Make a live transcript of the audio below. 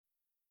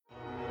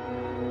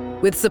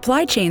With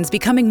supply chains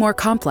becoming more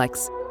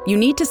complex, you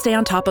need to stay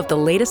on top of the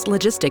latest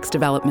logistics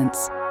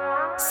developments.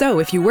 So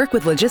if you work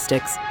with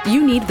logistics,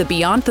 you need the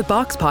Beyond the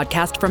Box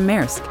podcast from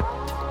Maersk.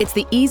 It's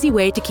the easy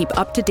way to keep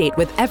up to date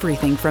with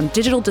everything from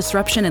digital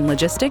disruption in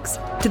logistics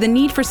to the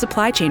need for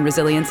supply chain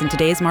resilience in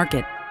today's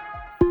market.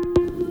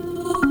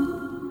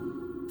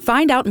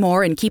 Find out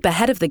more and keep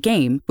ahead of the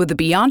game with the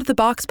Beyond the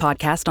Box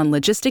podcast on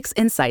logistics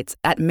insights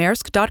at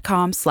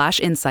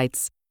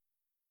maersk.com/insights.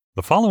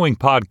 The following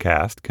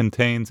podcast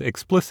contains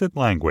explicit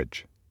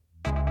language.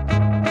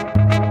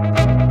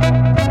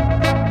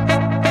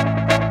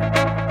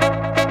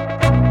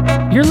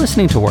 You're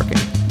listening to Working,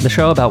 the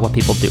show about what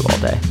people do all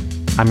day.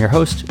 I'm your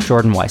host,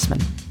 Jordan Weissman.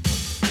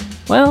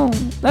 Well,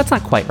 that's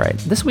not quite right.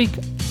 This week,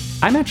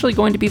 I'm actually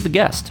going to be the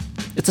guest.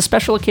 It's a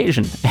special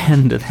occasion,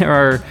 and there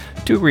are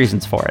two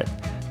reasons for it.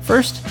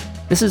 First,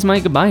 this is my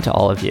goodbye to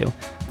all of you.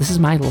 This is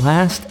my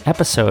last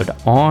episode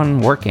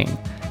on Working.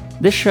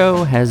 This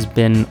show has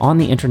been on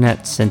the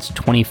internet since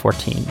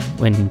 2014,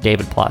 when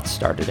David Plotz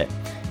started it.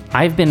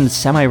 I've been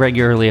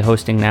semi-regularly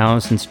hosting now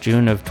since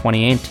June of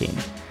 2018.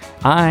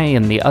 I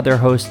and the other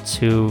hosts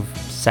who've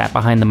sat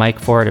behind the mic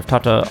for it have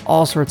talked to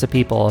all sorts of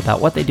people about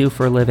what they do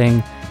for a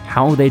living,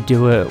 how they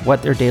do it,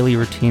 what their daily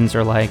routines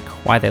are like,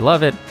 why they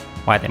love it,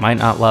 why they might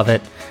not love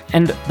it.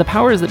 And the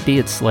powers that be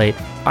at Slate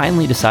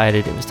finally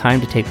decided it was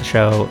time to take the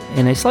show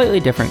in a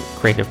slightly different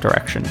creative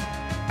direction.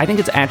 I think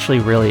it's actually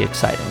really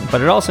exciting, but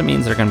it also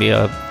means there are going to be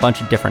a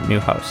bunch of different new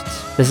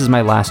hosts. This is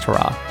my last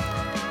hurrah.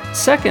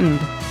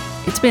 Second,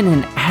 it's been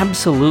an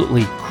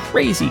absolutely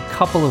crazy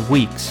couple of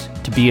weeks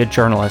to be a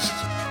journalist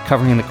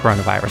covering the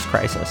coronavirus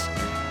crisis.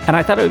 And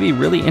I thought it would be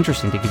really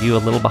interesting to give you a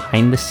little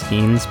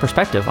behind-the-scenes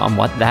perspective on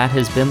what that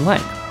has been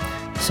like.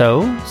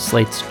 So,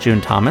 Slate's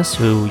June Thomas,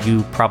 who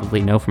you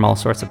probably know from all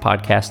sorts of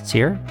podcasts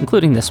here,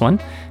 including this one,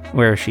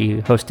 where she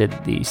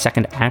hosted the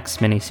Second Acts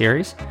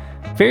miniseries,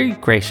 very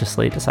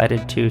graciously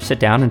decided to sit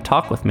down and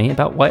talk with me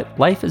about what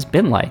life has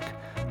been like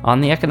on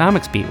the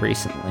economics beat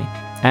recently.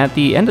 At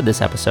the end of this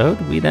episode,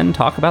 we then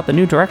talk about the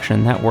new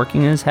direction that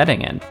Working is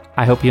heading in.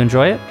 I hope you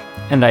enjoy it,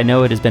 and I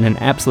know it has been an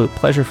absolute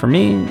pleasure for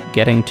me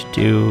getting to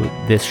do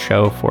this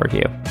show for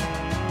you.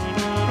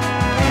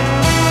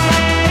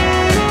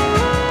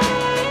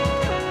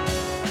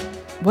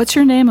 What's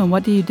your name and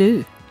what do you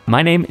do?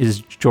 My name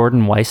is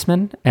Jordan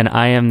Weissman, and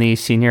I am the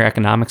senior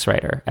economics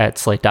writer at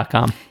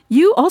Slate.com.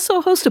 You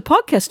also host a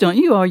podcast, don't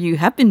you? Or you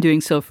have been doing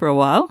so for a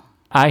while.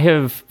 I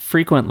have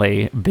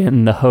frequently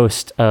been the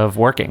host of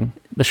Working,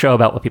 the show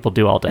about what people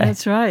do all day.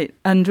 That's right.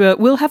 And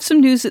we'll have some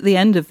news at the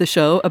end of the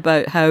show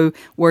about how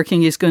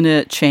Working is going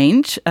to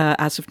change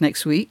as of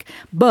next week.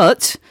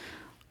 But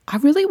I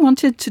really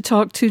wanted to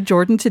talk to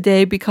Jordan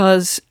today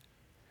because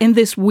in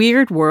this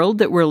weird world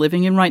that we're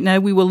living in right now,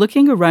 we were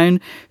looking around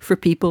for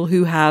people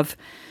who have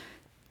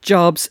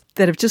jobs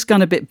that have just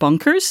gone a bit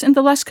bonkers in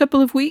the last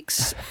couple of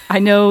weeks. I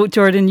know,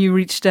 Jordan, you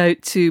reached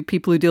out to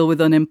people who deal with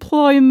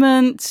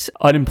unemployment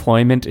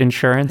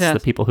Insurance, yes. The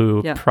people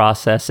who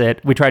process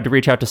it. We tried to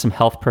reach out to some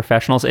health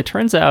professionals. It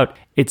turns out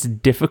it's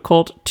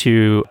difficult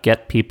to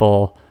get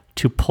people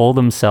to pull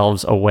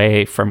themselves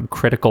away from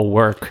critical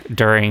work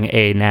during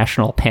a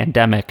national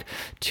pandemic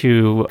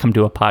to come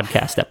to a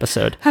podcast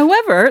episode.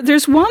 However,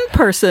 there's one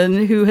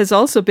person who has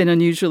also been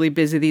unusually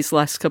busy these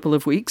last couple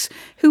of weeks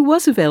who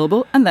was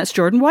available, and that's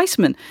Jordan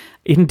Weissman.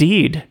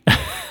 Indeed.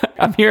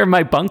 I'm here in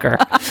my bunker.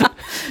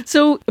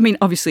 So, I mean,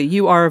 obviously,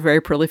 you are a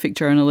very prolific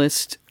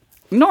journalist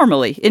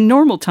normally, in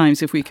normal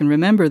times, if we can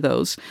remember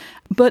those.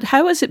 But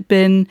how has it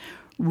been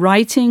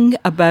writing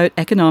about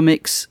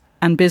economics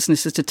and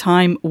business at a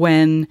time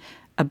when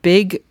a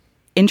big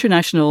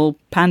international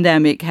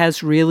pandemic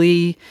has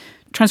really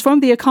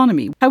transformed the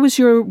economy? How has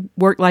your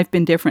work life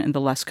been different in the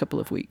last couple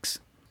of weeks?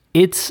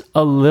 It's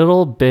a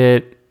little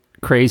bit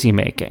crazy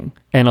making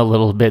and a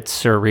little bit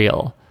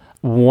surreal.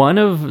 One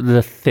of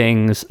the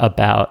things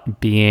about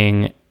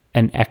being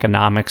an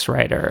economics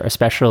writer,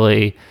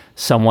 especially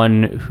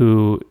someone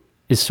who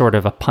is sort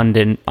of a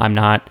pundit, I'm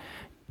not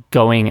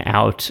going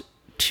out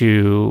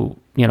to,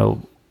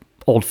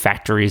 old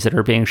factories that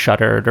are being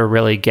shuttered or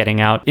really getting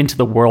out into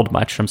the world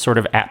much. I'm sort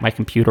of at my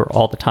computer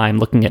all the time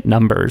looking at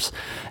numbers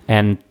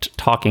and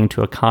talking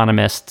to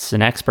economists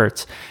and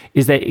experts,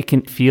 is that it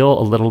can feel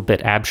a little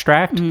bit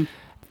abstract.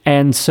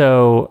 And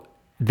so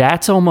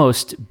that's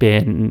almost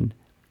been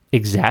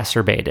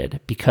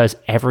exacerbated because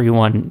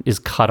everyone is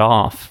cut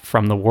off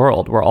from the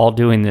world. We're all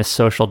doing this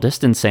social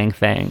distancing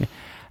thing.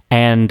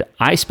 And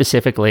I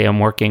specifically am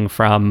working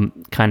from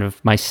kind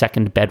of my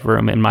second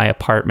bedroom in my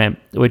apartment,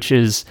 which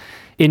is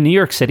in New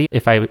York City.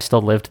 If I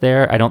still lived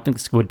there, I don't think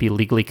this would be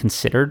legally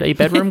considered a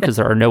bedroom because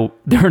there are no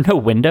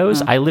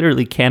windows. I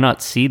literally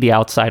cannot see the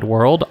outside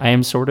world. I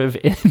am sort of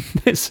in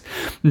this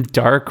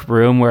dark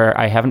room where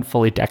I haven't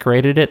fully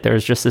decorated it.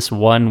 There's just this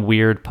one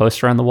weird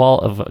poster on the wall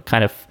of a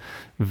kind of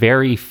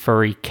very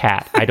furry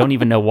cat. I don't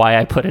even know why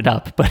I put it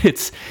up, but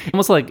it's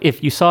almost like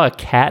if you saw a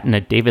cat in a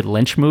David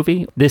Lynch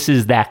movie, this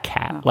is that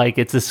cat. Like,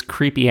 it's this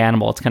creepy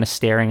animal. It's kind of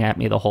staring at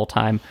me the whole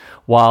time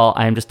while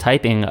I'm just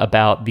typing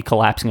about the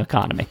collapsing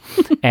economy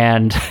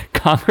and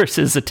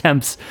Congress's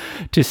attempts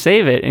to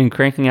save it and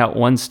cranking out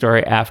one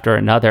story after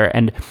another.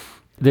 And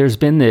there's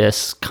been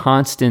this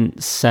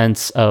constant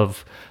sense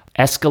of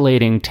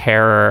escalating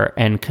terror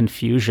and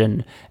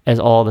confusion as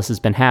all this has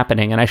been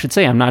happening. And I should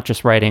say, I'm not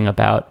just writing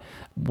about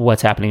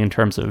what's happening in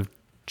terms of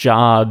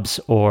jobs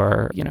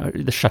or,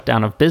 the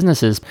shutdown of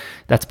businesses.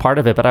 That's part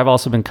of it. But I've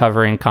also been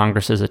covering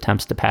Congress's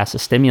attempts to pass a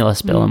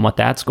stimulus bill and what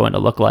that's going to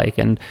look like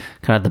and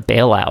kind of the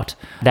bailout.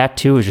 That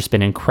too has just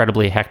been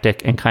incredibly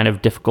hectic and kind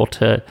of difficult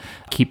to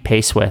keep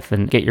pace with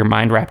and get your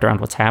mind wrapped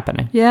around what's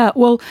happening. Yeah,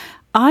 well,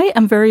 I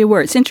am very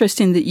aware. It's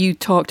interesting that you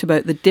talked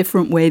about the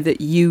different way that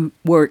you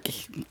work.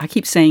 I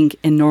keep saying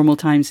in normal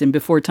times and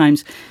before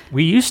times.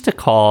 We used to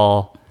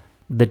call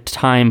the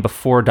time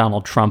before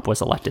Donald Trump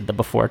was elected the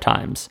before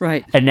times.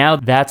 Right. And now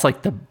that's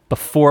like the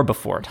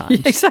before times.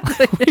 Yeah,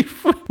 exactly.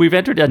 We've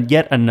entered on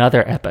yet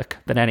another epoch.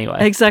 But anyway.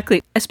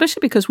 Exactly. Especially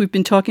because we've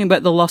been talking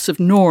about the loss of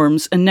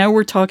norms and now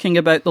we're talking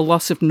about the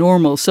loss of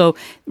normal. So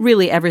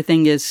really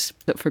everything is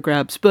up for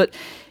grabs. But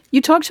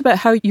you talked about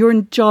how your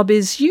job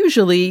is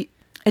usually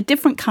a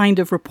different kind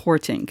of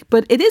reporting,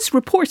 but it is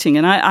reporting.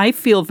 And I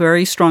feel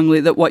very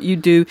strongly that what you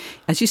do,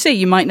 as you say,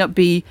 you might not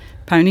be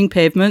pounding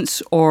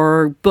pavements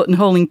or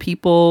buttonholing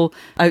people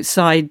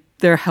outside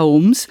their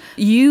homes.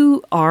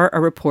 You are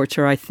a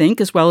reporter, I think,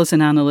 as well as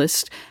an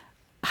analyst.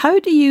 How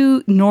do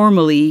you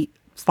normally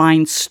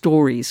find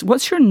stories?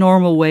 What's your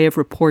normal way of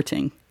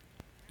reporting?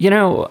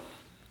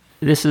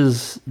 This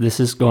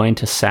is going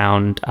to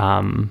sound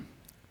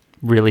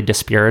really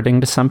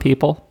dispiriting to some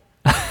people.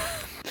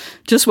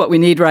 Just what we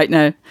need right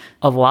now.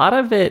 A lot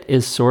of it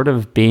is sort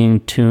of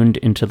being tuned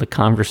into the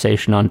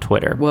conversation on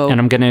Twitter. Whoa.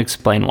 And I'm going to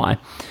explain why.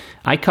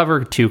 I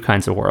cover two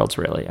kinds of worlds,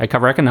 really. I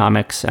cover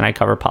economics and I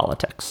cover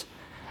politics.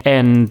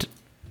 And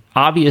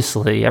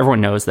obviously,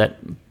 everyone knows that,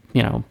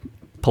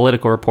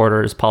 political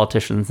reporters,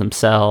 politicians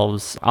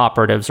themselves,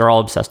 operatives are all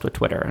obsessed with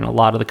Twitter. And a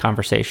lot of the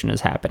conversation is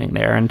happening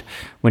there. And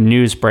when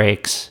news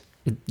breaks,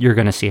 you're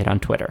going to see it on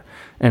Twitter.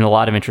 And a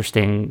lot of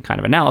interesting kind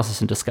of analysis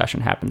and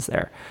discussion happens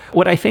there.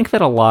 What I think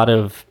that a lot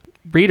of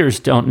readers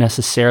don't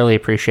necessarily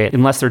appreciate,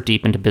 unless they're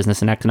deep into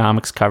business and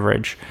economics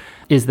coverage,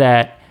 is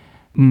that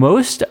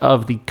most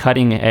of the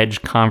cutting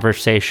edge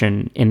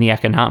conversation in the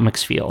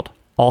economics field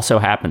also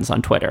happens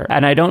on Twitter.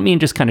 And I don't mean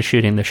just kind of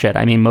shooting the shit.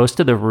 I mean, most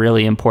of the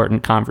really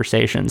important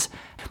conversations,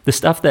 the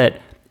stuff that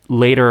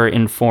later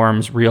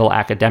informs real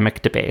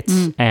academic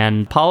debates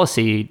and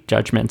policy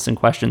judgments and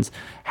questions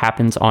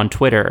happens on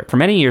Twitter. For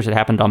many years, it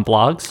happened on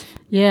blogs.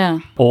 Yeah.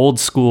 Old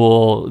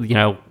school,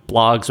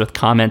 blogs with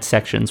comment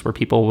sections where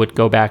people would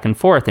go back and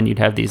forth and you'd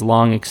have these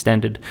long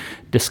extended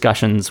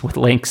discussions with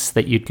links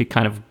that you could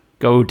kind of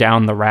go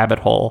down the rabbit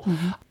hole.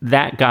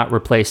 That got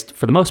replaced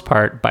for the most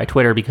part by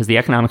Twitter because the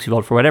economics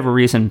field, for whatever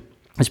reason,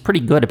 is pretty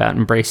good about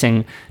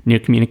embracing new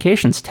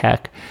communications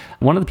tech.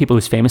 One of the people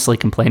who's famously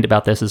complained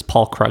about this is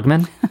Paul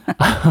Krugman.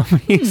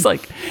 He's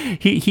like,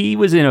 he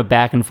was in a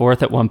back and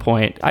forth at one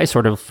point. I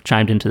sort of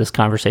chimed into this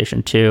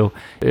conversation too.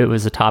 It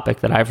was a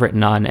topic that I've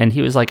written on. And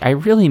he was like, I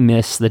really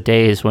miss the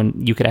days when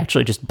you could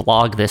actually just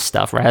blog this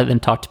stuff rather than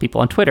talk to people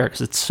on Twitter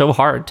because it's so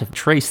hard to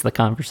trace the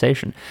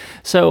conversation.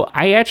 So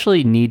I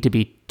actually need to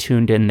be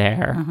tuned in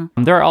there.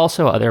 There are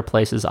also other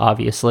places,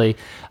 obviously.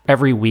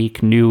 Every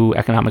week, new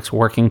economics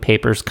working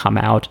papers come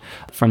out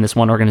from this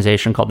one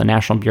organization called the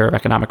National Bureau of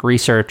Economic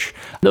Research.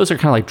 Those are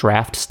kind of like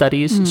draft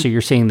studies. So you're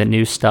seeing the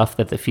new stuff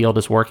that the field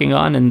is working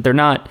on, and they're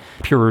not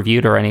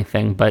peer-reviewed or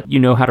anything, but you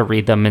know how to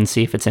read them and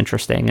see if it's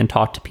interesting and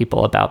talk to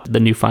people about the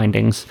new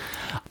findings.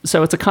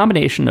 So it's a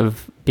combination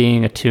of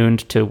being attuned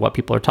to what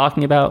people are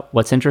talking about,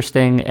 what's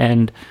interesting,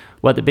 and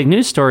what the big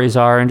news stories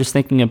are, and just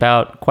thinking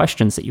about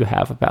questions that you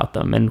have about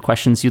them and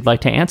questions you'd like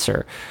to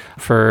answer.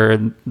 For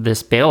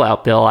this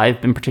bailout bill,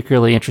 I've been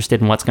particularly interested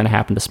in what's going to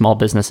happen to small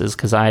businesses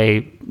because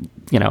I,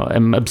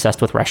 am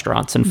obsessed with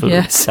restaurants and food.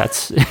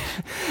 Yes.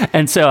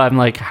 And so I'm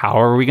like, how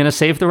are we going to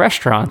save the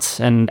restaurants?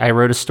 And I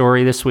wrote a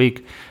story this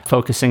week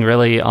focusing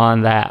really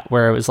on that,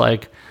 where it was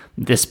like,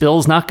 this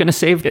bill's not going to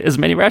save as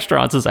many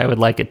restaurants as I would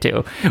like it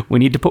to. We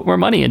need to put more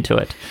money into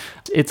it.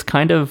 It's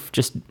kind of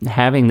just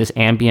having this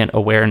ambient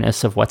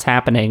awareness of what's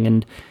happening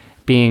and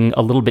being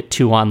a little bit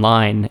too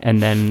online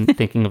and then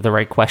thinking of the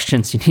right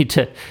questions you need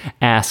to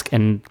ask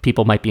and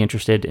people might be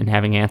interested in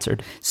having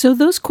answered. So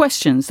those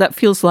questions, that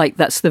feels like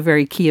that's the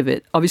very key of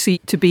it. Obviously,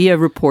 to be a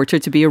reporter,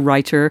 to be a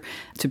writer,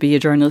 to be a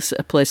journalist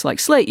at a place like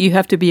Slate, you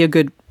have to be a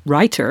good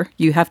writer.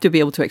 You have to be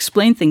able to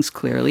explain things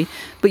clearly,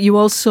 but you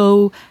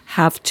also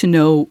have to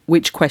know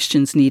which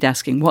questions need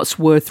asking, what's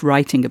worth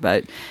writing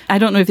about. I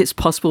don't know if it's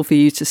possible for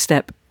you to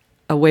step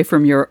away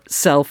from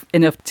yourself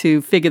enough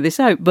to figure this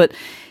out, but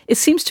it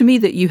seems to me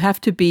that you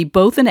have to be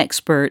both an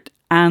expert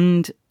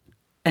and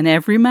an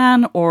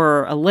everyman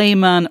or a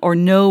layman or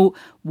know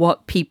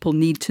what people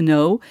need to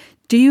know.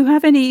 Do you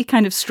have any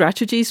kind of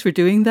strategies for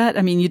doing that?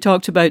 I mean, you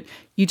talked about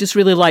you just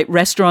really like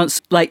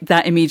restaurants, like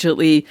that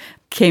immediately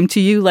came to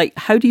you. Like,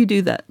 how do you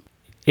do that?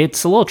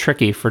 It's a little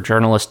tricky for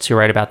journalists who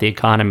write about the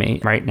economy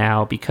right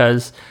now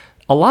because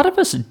a lot of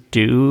us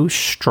do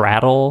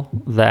straddle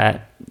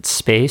that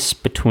space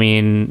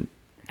between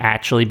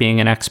actually being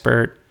an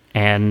expert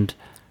and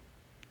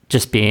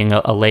just being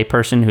a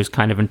layperson who's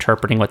kind of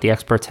interpreting what the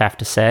experts have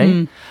to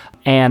say.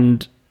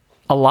 And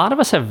a lot of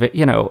us have,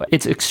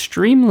 it's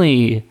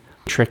extremely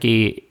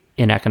tricky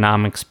in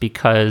economics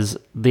because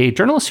the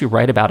journalists who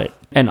write about it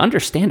and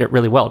understand it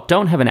really well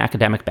don't have an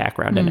academic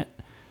background in it,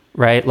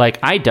 right? Like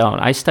I don't.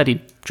 I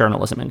studied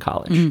journalism in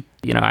college.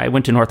 I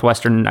went to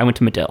Northwestern, I went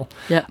to Medill.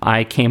 Yep.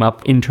 I came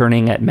up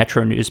interning at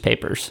Metro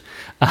newspapers.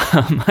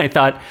 I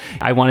thought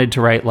I wanted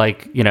to write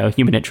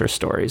human interest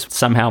stories.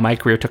 Somehow my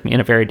career took me in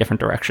a very different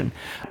direction.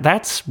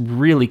 That's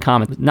really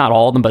common. Not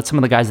all of them, but some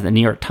of the guys at the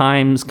New York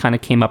Times kind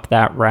of came up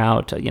that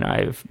route.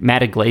 I have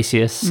Matt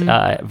Iglesias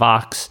at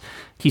Vox.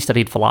 He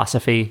studied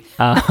philosophy.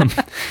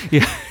 The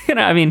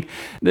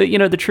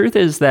truth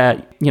is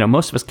that,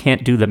 most of us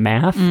can't do the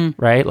math,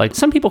 right? Like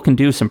some people can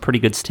do some pretty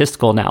good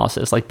statistical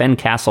analysis, like Ben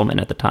Castleman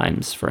at the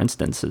Times, for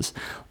instance,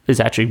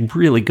 is actually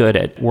really good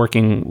at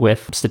working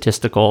with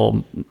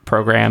statistical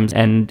programs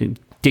and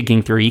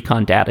digging through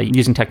econ data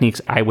using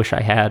techniques I wish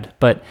I had.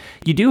 But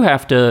you do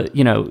have to,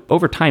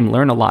 over time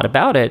learn a lot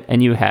about it,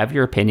 and you have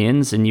your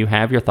opinions and you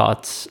have your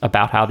thoughts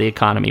about how the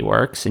economy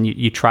works, and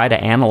you try to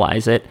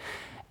analyze it.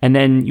 And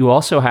then you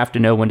also have to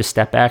know when to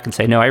step back and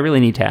say, no, I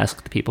really need to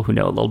ask the people who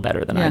know a little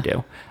better than I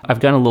do. I've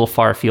gone a little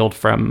far afield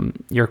from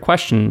your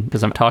question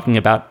because I'm talking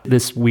about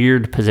this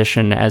weird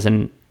position as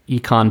an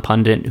econ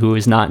pundit who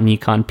is not an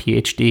econ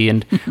PhD,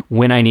 and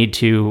when I need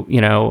to,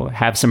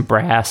 have some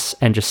brass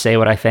and just say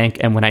what I think,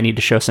 and when I need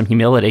to show some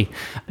humility.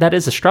 That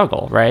is a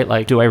struggle, right?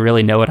 Like, do I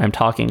really know what I'm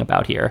talking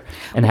about here?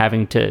 And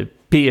having to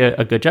be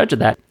a good judge of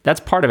that. That's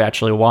part of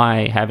actually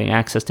why having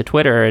access to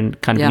Twitter and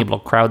kind of being able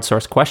to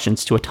crowdsource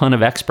questions to a ton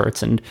of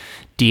experts and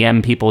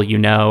DM people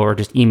or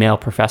just email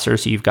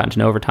professors who you've gotten to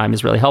know over time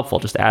is really helpful.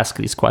 Just ask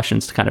these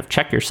questions to kind of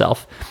check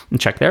yourself and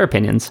check their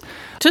opinions.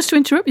 Just to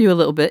interrupt you a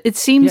little bit, it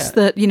seems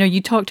that,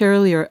 you talked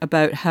earlier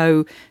about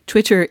how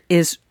Twitter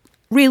is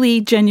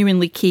really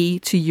genuinely key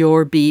to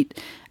your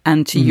beat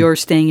and to your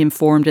staying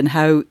informed, and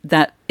how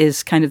that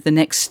is kind of the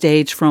next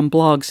stage from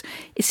blogs.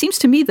 It seems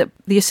to me that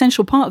the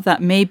essential part of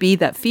that may be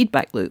that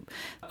feedback loop.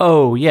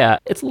 Oh, yeah.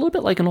 It's a little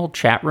bit like an old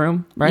chat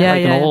room, right?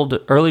 An old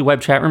early web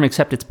chat room,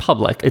 except it's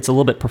public. It's a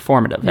little bit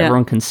performative. Yeah.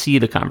 Everyone can see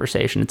the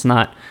conversation. It's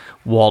not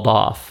walled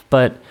off.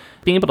 But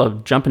being able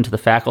to jump into the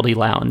faculty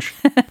lounge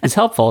is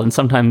helpful, and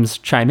sometimes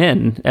chime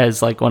in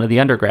as like one of the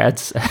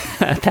undergrads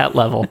at that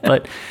level.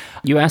 But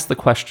you asked the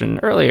question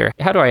earlier,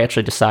 how do I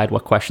actually decide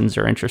what questions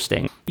are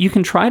interesting? You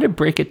can try to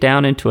break it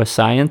down into a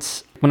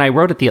science. When I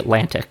wrote at The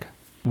Atlantic,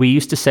 we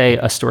used to say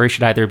a story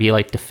should either be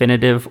like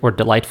definitive or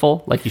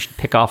delightful. Like you should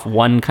pick off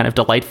one kind of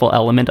delightful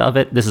element of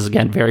it. This is,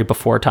 again, very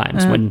before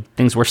times when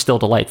things were still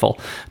delightful.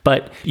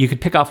 But you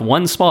could pick off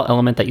one small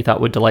element that you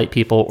thought would delight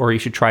people, or you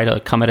should try to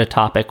come at a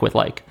topic with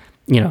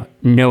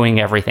knowing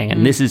everything.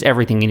 And this is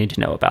everything you need to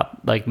know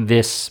about like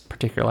this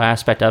particular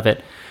aspect of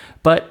it.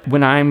 But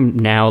when I'm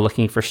now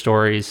looking for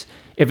stories,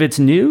 if it's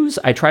news,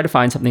 I try to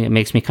find something that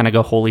makes me kind of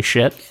go, holy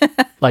shit.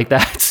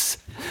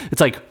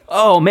 It's like,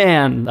 oh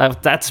man,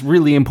 that's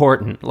really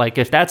important. Like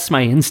if that's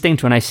my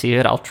instinct when I see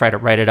it, I'll try to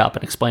write it up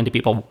and explain to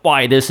people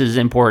why this is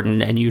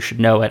important and you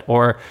should know it.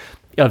 Or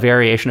a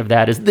variation of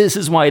that is, this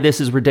is why this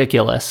is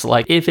ridiculous.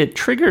 Like if it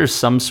triggers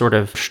some sort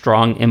of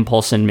strong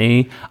impulse in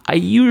me, I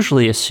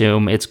usually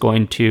assume it's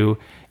going to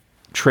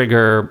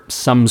trigger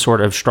some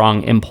sort of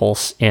strong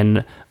impulse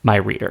in my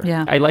reader.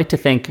 Yeah. I like to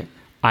think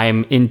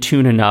I'm in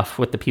tune enough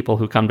with the people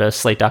who come to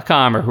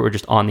Slate.com or who are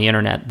just on the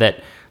internet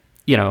that,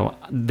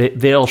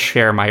 they'll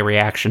share my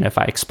reaction if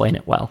I explain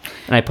it well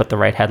and I put the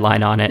right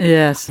headline on it.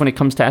 Yes. When it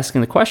comes to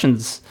asking the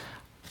questions,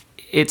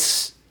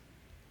 it's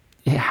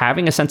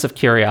having a sense of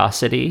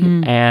curiosity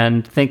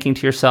and thinking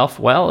to yourself,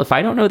 well, if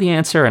I don't know the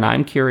answer and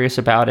I'm curious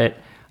about it,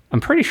 I'm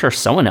pretty sure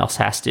someone else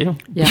has to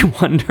be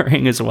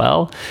wondering as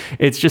well.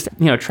 It's just,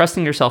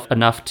 trusting yourself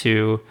enough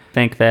to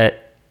think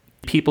that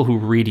people who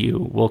read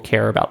you will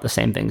care about the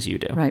same things you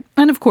do. Right.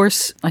 And of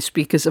course, I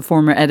speak as a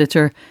former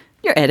editor.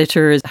 Your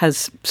editor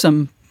has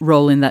some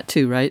role in that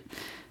too, right?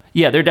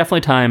 Yeah, there are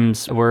definitely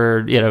times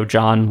where,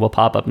 John will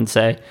pop up and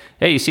say,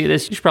 hey, you see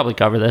this? You should probably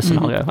cover this. And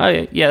I'll go,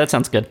 oh, yeah, that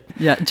sounds good.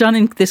 Yeah, John,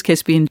 in this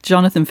case, being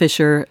Jonathan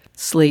Fisher,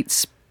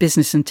 Slate's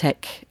business and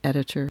tech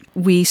editor.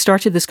 We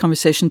started this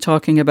conversation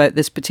talking about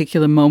this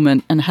particular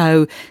moment and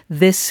how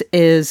this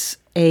is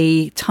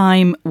a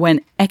time when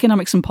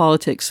economics and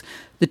politics,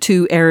 the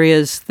two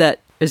areas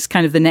that is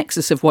kind of the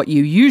nexus of what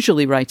you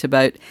usually write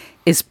about,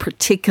 is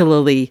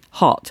particularly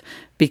hot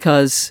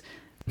because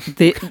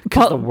the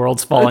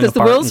world's falling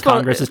apart and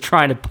Congress is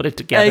trying to put it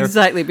together.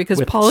 Exactly, because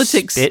with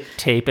politics... spit,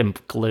 tape, and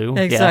glue.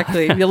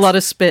 Exactly, a lot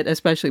of spit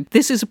especially.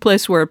 This is a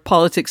place where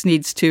politics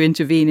needs to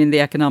intervene in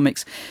the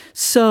economics.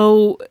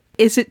 So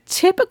is it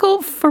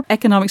typical for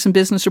economics and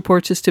business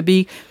reporters to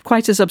be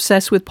quite as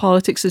obsessed with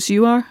politics as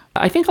you are?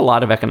 I think a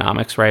lot of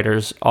economics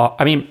writers are.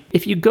 I mean,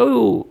 if you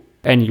go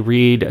and you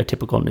read a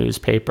typical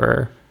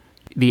newspaper,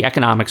 the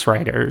economics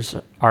writers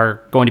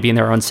are going to be in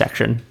their own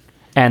section,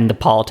 and the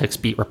politics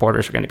beat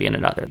reporters are going to be in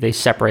another. They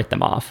separate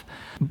them off.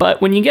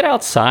 But when you get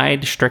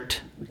outside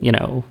strict,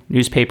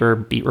 newspaper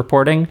beat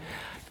reporting,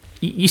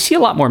 you see a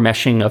lot more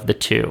meshing of the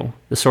two.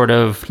 The sort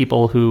of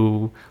people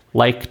who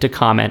like to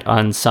comment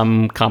on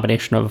some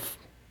combination of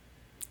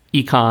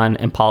econ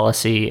and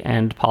policy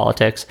and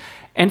politics.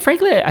 And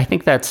frankly, I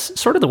think that's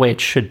sort of the way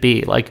it should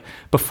be. Like,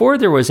 before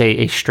there was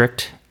a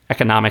strict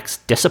economics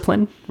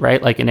discipline,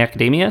 right? Like in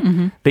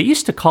academia, they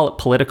used to call it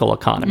political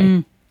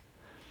economy,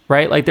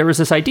 right? Like, there was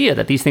this idea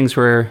that these things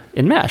were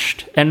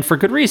enmeshed, and for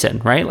good reason,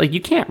 right? Like,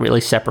 you can't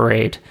really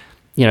separate,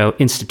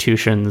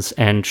 institutions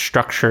and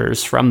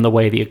structures from the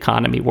way the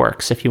economy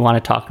works if you want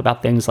to talk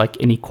about things like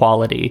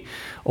inequality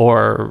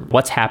or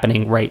what's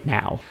happening right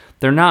now.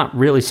 They're not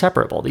really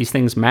separable. These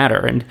things matter.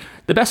 And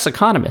the best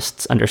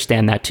economists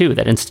understand that too,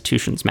 that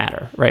institutions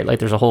matter, right? Like,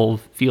 there's a whole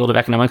field of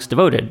economics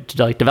devoted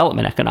to like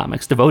development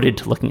economics, devoted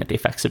to looking at the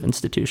effects of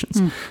institutions.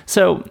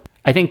 So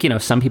I think,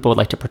 some people would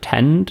like to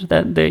pretend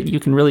that you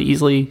can really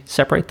easily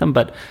separate them,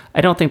 but I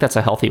don't think that's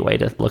a healthy way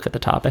to look at the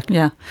topic.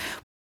 Yeah.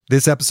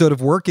 This episode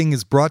of Working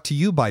is brought to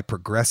you by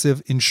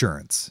Progressive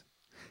Insurance.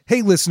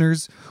 Hey,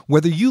 listeners,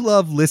 whether you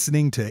love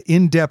listening to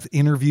in-depth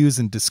interviews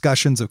and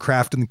discussions of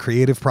craft and the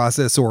creative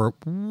process, or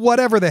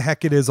whatever the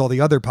heck it is all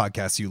the other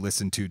podcasts you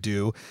listen to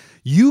do,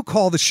 you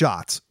call the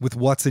shots with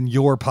what's in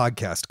your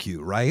podcast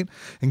queue, right?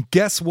 And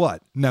guess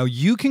what? Now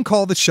you can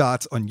call the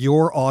shots on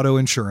your auto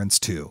insurance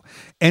too.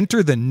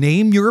 Enter the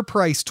Name Your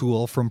Price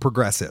tool from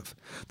Progressive.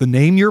 The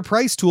Name Your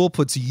Price tool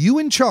puts you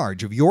in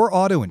charge of your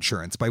auto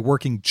insurance by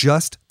working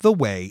just the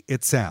way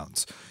it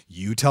sounds.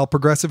 You tell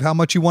Progressive how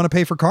much you want to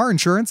pay for car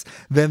insurance,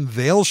 then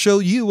they'll show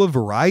you a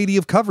variety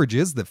of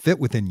coverages that fit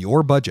within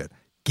your budget,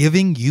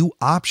 giving you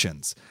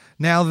options.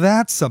 Now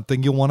that's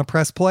something you'll want to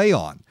press play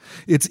on.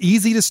 It's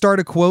easy to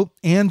start a quote,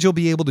 and you'll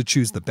be able to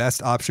choose the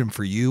best option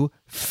for you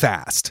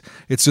fast.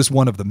 It's just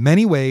one of the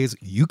many ways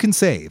you can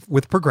save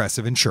with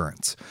Progressive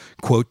Insurance.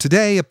 Quote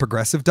today at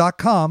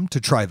Progressive.com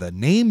to try the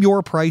Name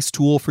Your Price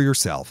tool for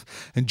yourself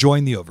and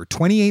join the over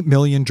 28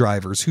 million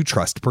drivers who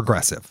trust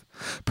Progressive.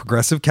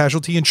 Progressive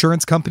Casualty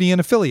Insurance Company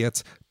and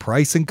Affiliates.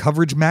 Price and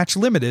coverage match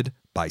limited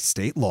by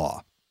state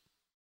law.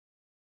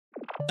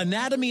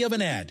 Anatomy of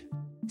an ad.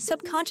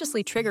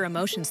 Subconsciously trigger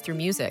emotions through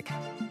music.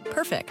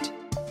 Perfect.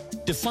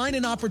 Define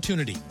an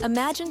opportunity.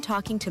 Imagine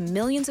talking to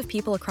millions of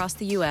people across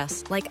the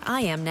U.S. like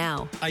I am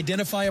now.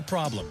 Identify a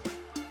problem.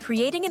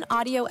 Creating an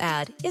audio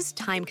ad is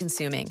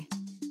time-consuming.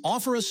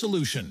 Offer a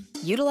solution.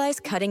 Utilize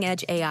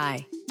cutting-edge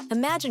AI.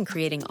 Imagine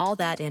creating all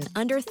that in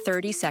under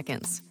 30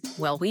 seconds.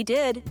 Well, we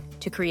did,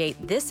 to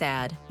create this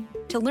ad.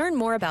 To learn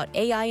more about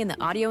AI in the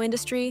audio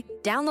industry,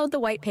 download the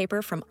white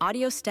paper from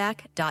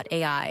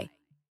audiostack.ai.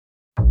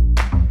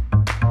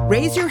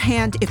 Raise your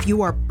hand if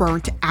you are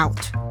burnt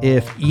out.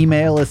 If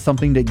email is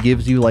something that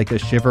gives you like a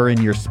shiver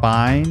in your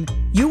spine.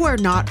 You are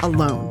not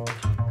alone.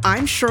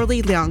 I'm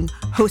Shirley Leung,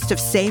 host of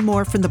Say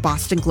More from the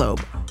Boston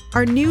Globe.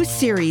 Our new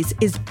series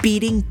is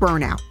Beating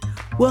Burnout.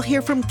 We'll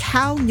hear from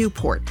Cal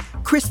Newport,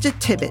 Krista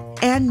Tippett,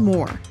 and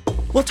more.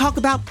 We'll talk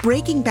about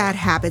breaking bad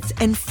habits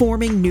and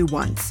forming new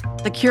ones.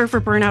 The cure for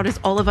burnout is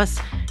all of us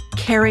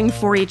caring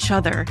for each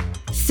other.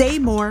 Say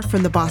More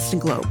from the Boston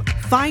Globe.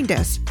 Find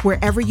us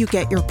wherever you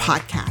get your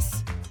podcasts.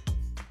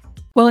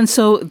 Well, and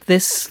so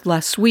this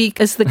last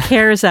week, as the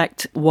CARES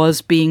Act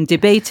was being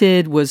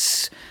debated,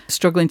 was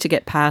struggling to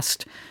get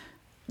passed,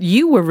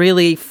 you were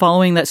really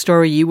following that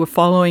story. You were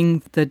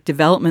following the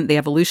development, the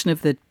evolution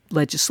of the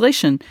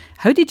legislation.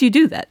 How did you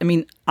do that? I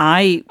mean,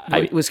 I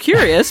was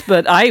curious,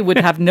 but I would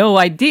have no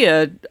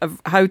idea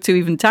of how to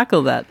even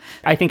tackle that.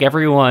 I think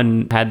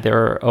everyone had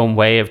their own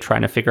way of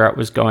trying to figure out what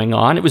was going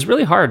on. It was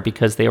really hard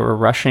because they were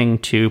rushing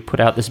to put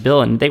out this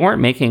bill, and they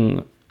weren't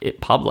making it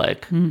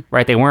public,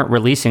 right? They weren't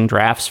releasing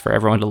drafts for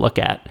everyone to look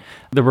at.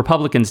 The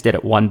Republicans did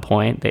at one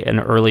point, an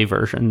early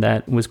version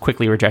that was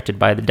quickly rejected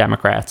by the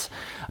Democrats.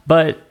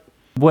 But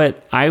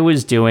what I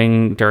was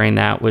doing during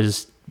that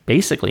was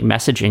basically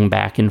messaging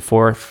back and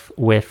forth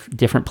with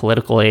different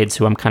political aides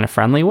who I'm kind of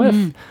friendly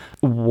with.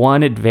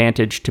 One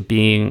advantage to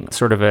being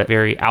sort of a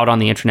very out on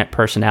the internet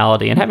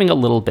personality and having a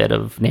little bit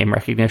of name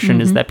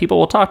recognition is that people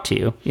will talk to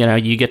you.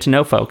 You get to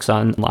know folks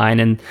online,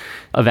 and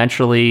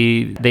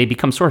eventually they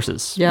become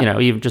sources,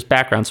 even just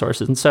background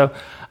sources. And so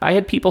I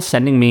had people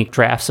sending me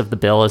drafts of the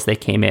bill as they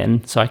came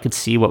in so I could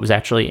see what was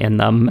actually in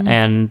them.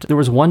 And there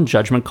was one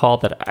judgment call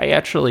that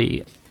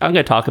I'm going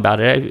to talk about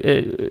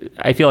it.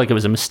 I feel like it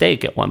was a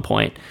mistake at one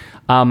point.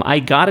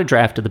 I got a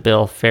draft of the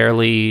bill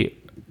fairly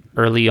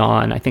early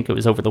on. I think it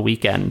was over the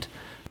weekend,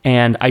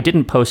 and I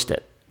didn't post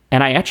it.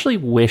 And I actually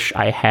wish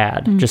I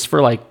had, just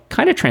for like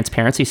kind of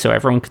transparency so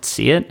everyone could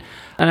see it.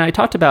 And I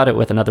talked about it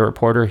with another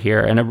reporter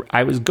here, and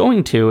I was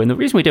going to, and the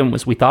reason we didn't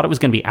was we thought it was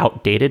going to be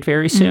outdated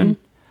very soon.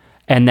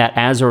 And that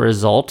as a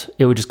result,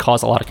 it would just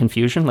cause a lot of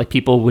confusion. Like,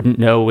 people wouldn't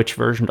know which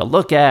version to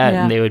look at,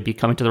 and they would be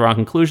coming to the wrong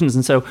conclusions.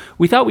 And so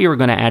we thought we were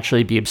going to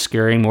actually be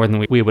obscuring more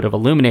than we would have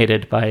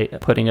illuminated by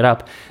putting it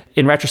up.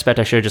 In retrospect,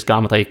 I should have just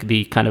gone with like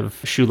the kind of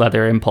shoe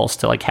leather impulse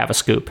to like have a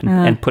scoop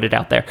and put it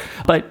out there.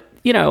 But,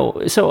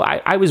 so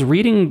I was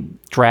reading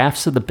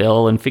drafts of the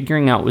bill and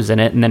figuring out what was in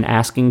it, and then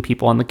asking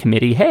people on the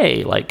committee,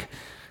 hey, like,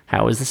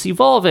 how is this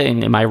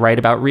evolving? Am I right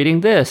about reading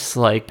this?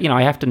 Like,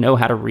 I have to know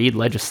how to read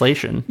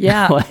legislation.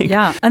 Yeah,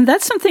 yeah. And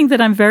that's something that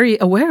I'm very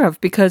aware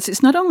of, because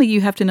it's not only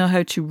you have to know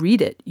how to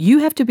read it, you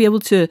have to be able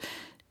to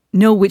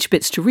know which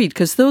bits to read,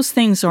 because those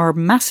things are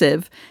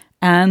massive.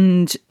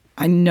 And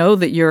I know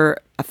that you're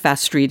a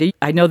fast reader.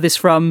 I know this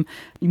from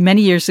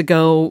many years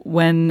ago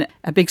when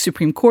a big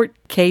Supreme Court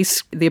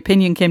case, the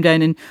opinion came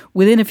down, and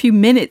within a few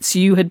minutes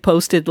you had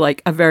posted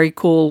like a very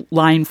cool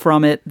line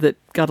from it that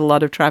got a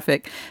lot of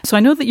traffic. So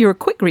I know that you're a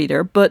quick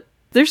reader, but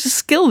there's a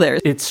skill there.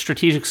 It's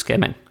strategic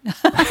skimming.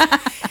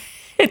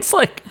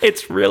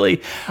 It's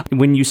really,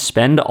 when you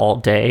spend all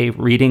day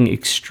reading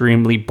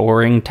extremely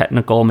boring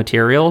technical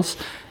materials.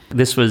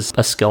 This was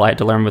a skill I had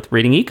to learn with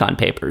reading econ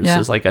papers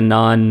as like a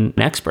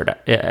non-expert.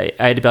 I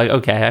had to be like,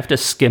 okay, I have to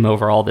skim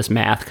over all this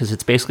math because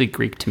it's basically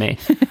Greek to me.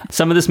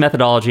 Some of this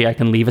methodology I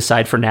can leave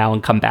aside for now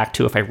and come back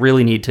to if I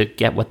really need to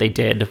get what they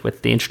did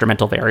with the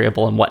instrumental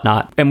variable and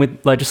whatnot. And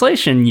with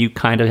legislation, you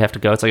kind of have to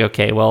go, it's like,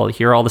 okay, well,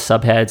 here are all the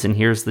subheads and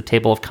here's the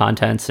table of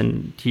contents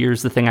and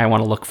here's the thing I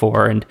want to look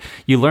for. And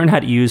you learn how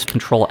to use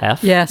Control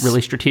F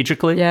really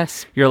strategically.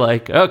 Yes. You're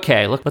like,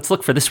 okay, let's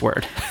look for this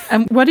word.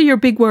 And what are your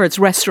big words?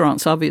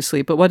 Restaurants,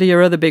 obviously, but what are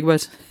your other big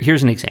words?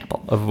 Here's an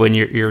example of when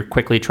you're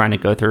quickly trying to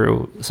go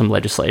through some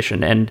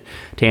legislation and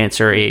to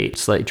answer a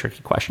slightly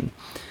tricky question.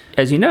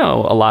 As you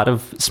know, a lot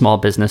of small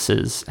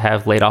businesses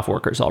have laid off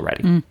workers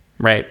already,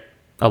 right?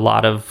 A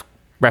lot of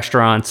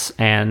restaurants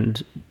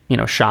and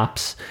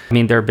shops. I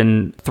mean, there have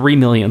been 3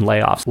 million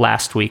layoffs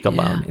last week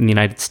alone in the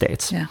United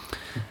States. Yeah.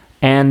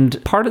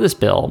 And part of this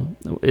bill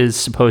is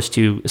supposed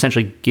to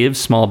essentially give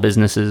small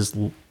businesses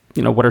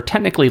what are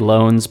technically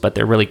loans, but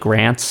they're really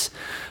grants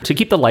to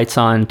keep the lights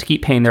on, to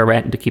keep paying their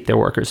rent, and to keep their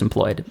workers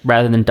employed,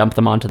 rather than dump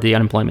them onto the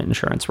unemployment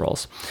insurance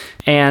rolls.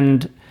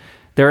 And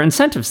there are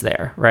incentives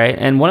there, right?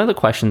 And one of the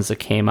questions that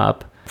came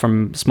up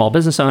from small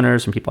business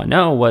owners and people I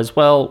know was,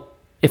 well,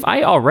 if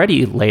I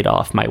already laid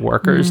off my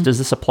workers, does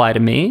this apply to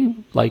me?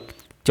 Like,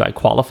 do I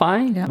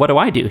qualify? Yeah. What do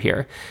I do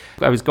here?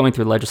 I was going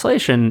through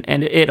legislation,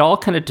 and it all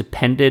kind of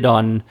depended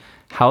on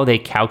how they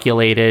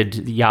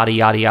calculated yada,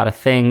 yada, yada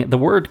thing. The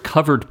word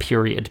covered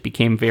period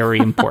became very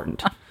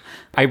important.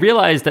 I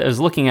realized that I was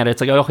looking at it,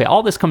 it's like, okay,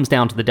 all this comes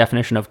down to the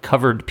definition of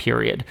covered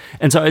period.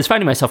 And so I was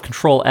finding myself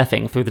Control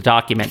F-ing through the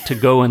document to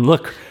go and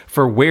look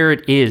for where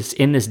it is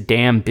in this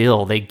damn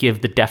bill they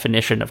give the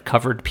definition of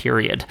covered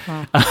period.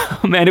 Wow.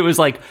 And it was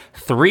like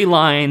 3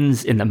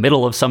 lines in the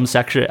middle of some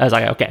section. I was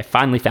like, okay,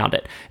 finally found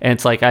it. And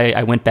it's like,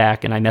 I went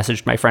back and I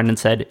messaged my friend and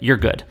said, you're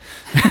good.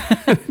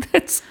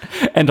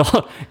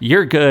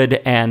 You're good.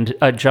 And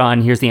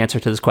John, here's the answer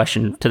to this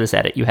question, to this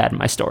edit you had in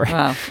my story.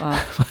 Wow.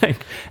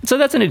 So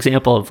that's an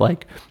example of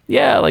like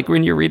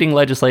when you're reading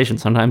legislation,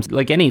 sometimes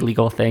like any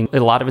legal thing, a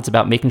lot of it's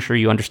about making sure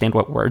you understand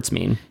what words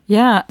mean.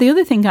 Yeah. The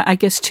other thing, I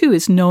guess, too,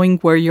 is knowing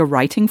where you're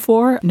writing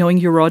for, knowing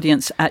your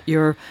audience at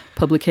your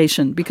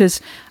publication.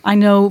 Because I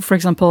know, for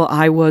example,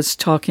 I was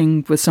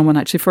talking with someone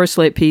actually for a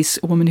Slate piece,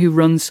 a woman who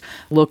runs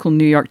local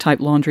New York type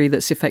laundry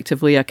that's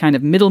effectively a kind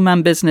of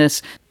middleman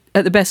business.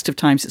 At the best of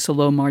times, it's a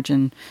low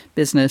margin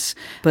business.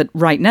 But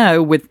right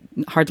now, with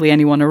hardly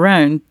anyone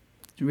around,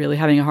 really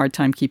having a hard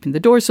time keeping the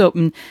doors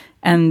open.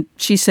 And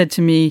she said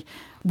to me,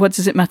 what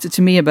does it matter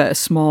to me about a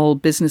small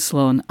business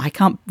loan? I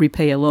can't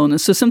repay a loan. And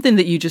so something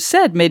that you just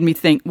said made me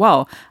think,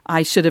 wow,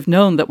 I should have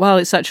known that, well,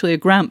 it's actually a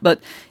grant.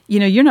 But,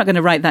 you're not going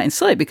to write that in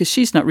Slate because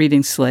she's not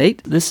reading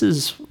Slate. This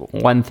is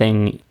one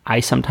thing I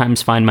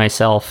sometimes find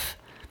myself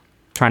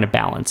trying to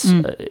balance,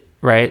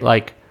 right?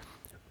 Like,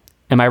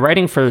 am I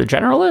writing for the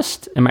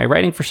generalist? Am I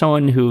writing for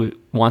someone who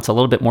wants a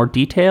little bit more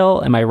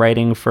detail? Am I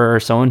writing for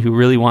someone who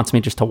really wants me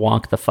just to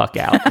wonk the fuck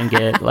out and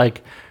get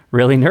like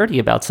really nerdy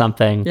about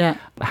something? Yeah.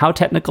 How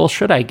technical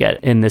should I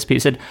get in this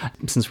piece? And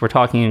since we're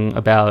talking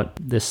about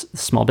this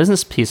small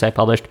business piece I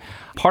published,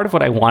 part of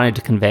what I wanted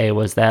to convey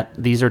was that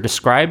these are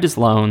described as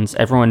loans.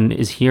 Everyone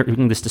is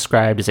hearing this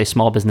described as a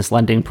small business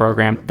lending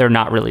program. They're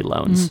not really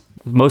loans.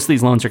 Most of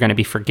these loans are going to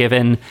be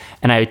forgiven,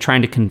 and I'm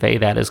trying to convey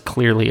that as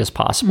clearly as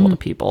possible to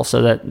people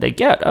so that they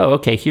get, oh,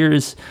 okay,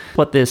 here's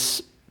what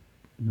this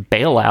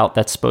bailout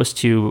that's supposed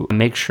to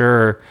make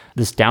sure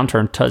this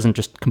downturn doesn't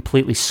just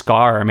completely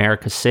scar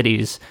America's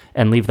cities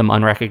and leave them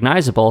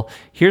unrecognizable.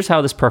 Here's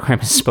how this program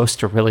is supposed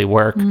to really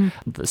work.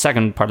 The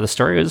second part of the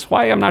story is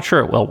why I'm not sure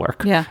it will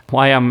work. Yeah.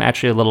 Why I'm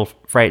actually a little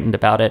frightened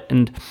about it.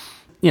 And,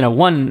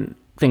 one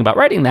thing about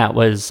writing that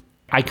was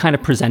I kind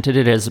of presented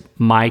it as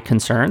my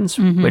concerns,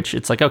 which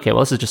it's like, okay,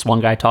 well, this is just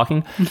one guy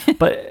talking.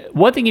 But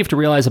one thing you have to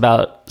realize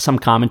about some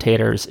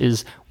commentators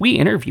is we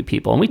interview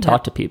people and we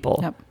talk to people.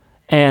 Yep.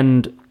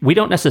 And we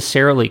don't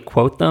necessarily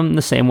quote them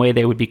the same way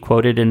they would be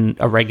quoted in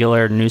a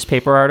regular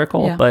newspaper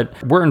article, but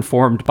we're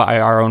informed by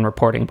our own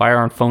reporting, by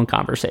our own phone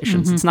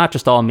conversations. It's not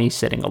just all me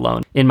sitting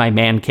alone in my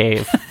man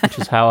cave, which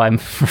is how I'm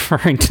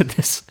referring to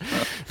this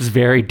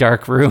very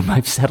dark room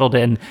I've settled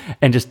in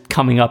and just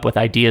coming up with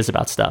ideas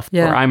about stuff.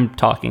 Where I'm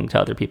talking to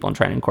other people and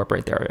trying to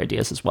incorporate their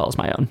ideas as well as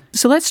my own.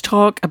 So let's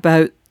talk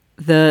about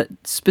the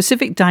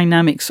specific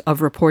dynamics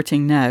of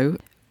reporting now.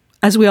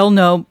 As we all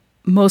know,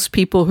 most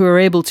people who are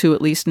able to,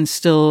 at least, and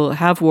still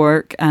have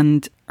work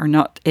and are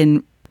not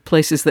in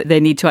places that they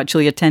need to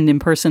actually attend in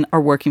person,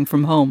 are working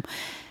from home.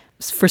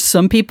 For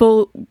some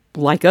people,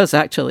 like us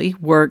actually,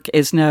 work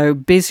is now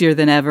busier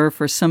than ever.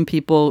 For some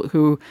people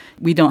who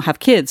we don't have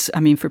kids, I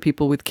mean, for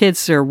people with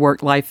kids, their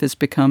work life has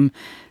become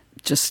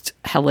just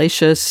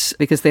hellacious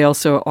because they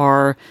also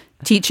are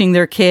teaching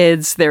their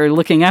kids, they're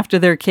looking after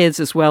their kids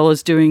as well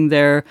as doing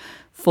their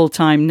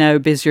full-time, now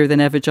busier than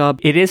ever job.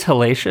 It is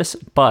hellacious,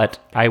 but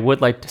I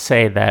would like to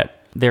say that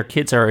their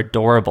kids are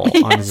adorable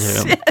on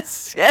Zoom.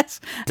 Yes.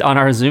 On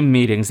our Zoom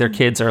meetings, their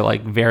kids are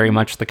like very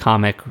much the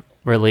comic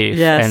relief.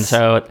 Yes. And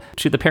so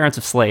to the parents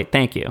of Slate,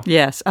 thank you.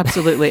 Yes,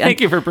 absolutely.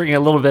 Thank you for bringing a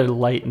little bit of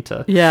light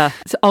into... Yeah.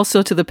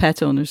 Also to the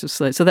pet owners of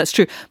Slate. So that's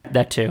true.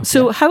 That too.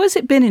 So how has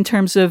it been in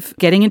terms of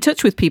getting in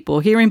touch with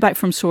people, hearing back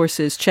from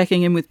sources,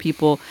 checking in with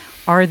people?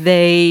 Are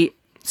they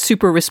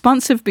super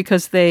responsive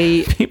because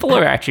they... People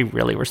are actually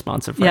really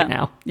responsive right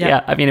now.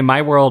 Yeah. I mean, in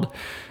my world,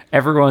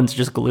 everyone's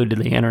just glued to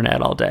the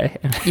internet all day.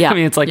 Yeah. I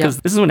mean, it's like,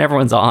 'cause this is when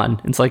everyone's on.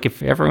 It's like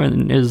if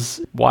everyone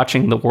is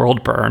watching the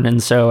world burn,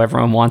 and so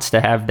everyone wants to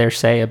have their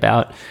say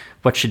about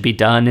what should be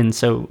done. And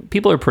so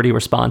people are pretty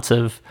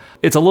responsive.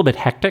 It's a little bit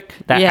hectic.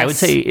 I would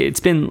say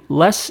it's been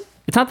less...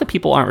 It's not that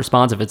people aren't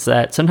responsive. It's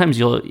that sometimes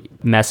you'll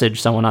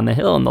message someone on the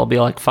Hill and they'll be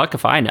like, fuck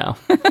if I know.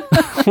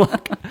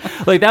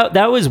 like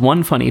that was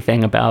one funny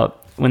thing about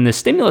when the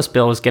stimulus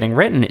bill was getting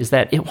written, is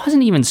that it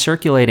wasn't even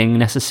circulating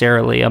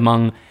necessarily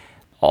among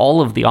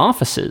all of the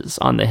offices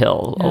on the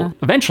Hill. Yeah.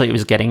 Eventually it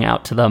was getting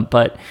out to them.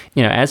 But,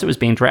 as it was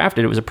being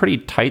drafted, it was a pretty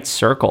tight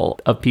circle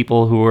of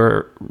people who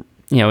were,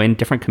 in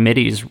different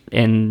committees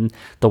in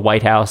the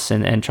White House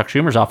and Chuck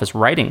Schumer's office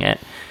writing it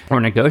or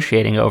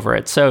negotiating over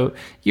it. So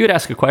you would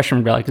ask a question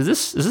and be like, is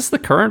this the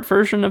current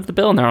version of the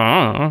bill? And they're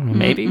like,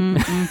 maybe.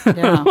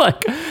 Yeah.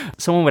 Like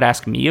someone would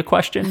ask me a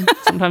question.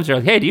 Sometimes they're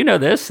like, hey, do you know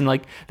this? And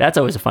like, that's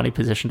always a funny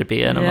position to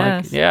be in. I'm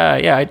like,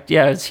 yeah,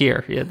 it's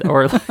here. Yeah.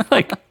 Or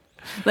like,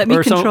 let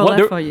me control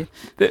that for you.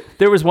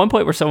 There was one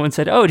point where someone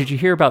said, oh, did you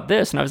hear about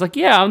this? And I was like,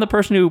 yeah, I'm the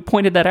person who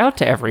pointed that out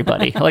to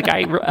everybody. Like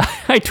I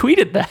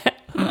tweeted that.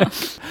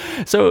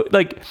 So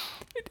like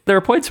there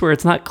are points where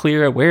it's not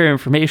clear where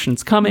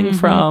information's coming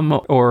from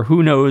or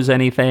who knows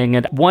anything.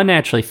 And one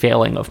actually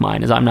failing of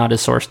mine is I'm not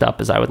as sourced up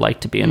as I would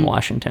like to be in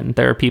Washington.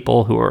 There are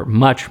people who are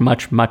much,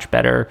 much, much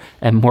better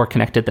and more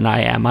connected than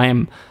I am.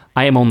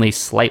 I am only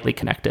slightly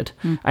connected.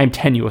 I'm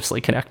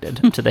tenuously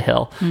connected to the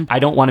Hill. I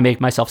don't want to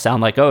make myself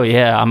sound like, oh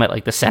yeah, I'm at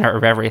like the center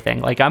of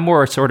everything. Like I'm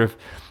more sort of,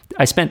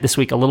 I spent this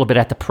week a little bit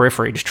at the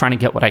periphery just trying to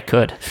get what I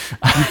could.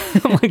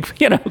 Like,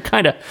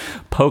 kind of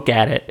poke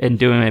at it and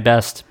doing my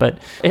best. But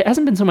it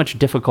hasn't been so much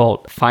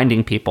difficult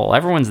finding people.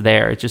 Everyone's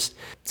there. It's just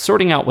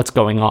sorting out what's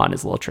going on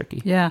is a little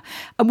tricky. Yeah.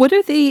 What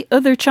are the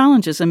other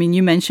challenges? I mean,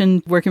 you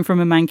mentioned working from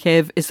a man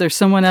cave. Is there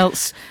someone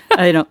else,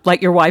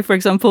 like your wife, for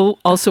example,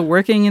 also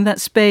working in that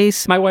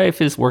space? My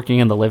wife is working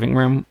in the living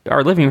room.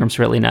 Our living room's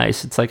really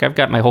nice. It's like I've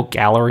got my whole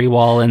gallery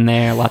wall in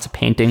there, lots of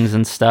paintings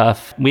and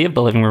stuff. We have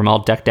the living room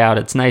all decked out.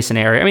 It's nice and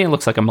airy. I mean, it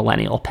looks like a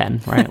millennial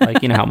pen, right?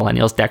 Like, how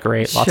millennials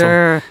decorate. Lots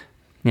of,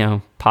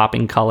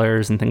 popping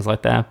colors and things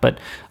like that. But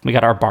we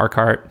got our bar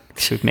cart,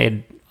 which we've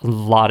made a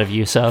lot of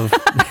use of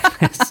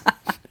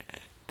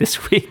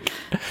this week.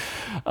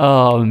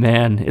 Oh,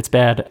 man, it's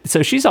bad.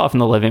 So she's off in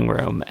the living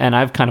room, and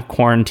I've kind of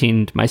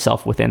quarantined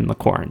myself within the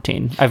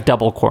quarantine. I've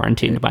double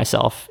quarantined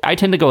myself. I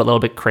tend to go a little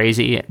bit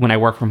crazy when I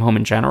work from home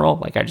in general.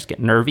 Like, I just get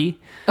nervy.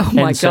 Oh,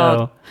 my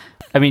God.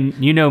 I mean,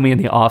 you know me in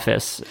the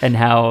office and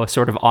how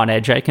sort of on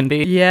edge I can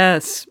be.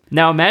 Yes.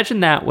 Now imagine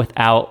that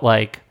without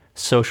like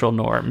social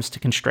norms to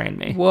constrain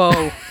me.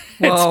 Whoa.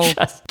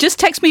 Just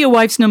text me your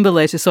wife's number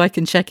later so I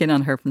can check in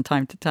on her from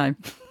time to time.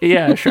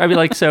 Yeah, sure. I mean,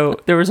 like, so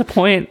there was a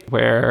point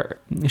where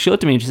she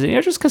looked at me and she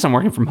said, just because I'm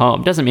working from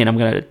home doesn't mean I'm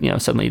going to,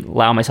 suddenly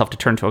allow myself to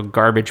turn to a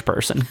garbage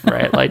person,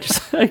 right? Like,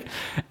 just like,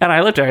 and I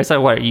looked at her, I said,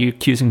 what, are you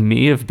accusing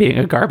me of being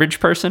a garbage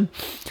person?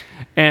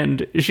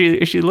 And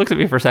she looks at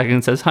me for a second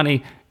and says,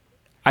 honey,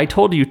 I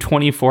told you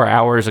 24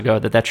 hours ago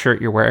that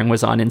shirt you're wearing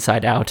was on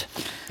inside out.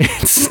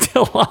 It's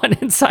still on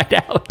inside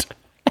out.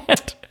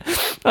 And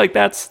like,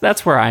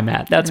 that's where I'm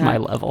at. That's my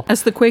level.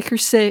 As the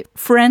Quakers say,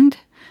 friend,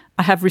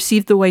 I have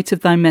received the weight of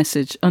thy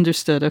message.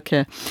 Understood.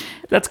 Okay.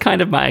 That's kind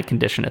of my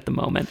condition at the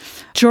moment.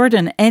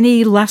 Jordan,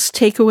 any last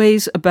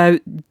takeaways about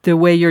the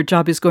way your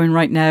job is going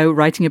right now,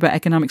 writing about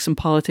economics and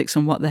politics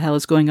and what the hell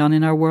is going on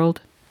in our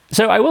world?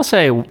 So I will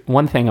say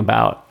one thing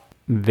about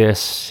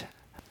this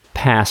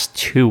past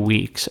 2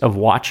 weeks of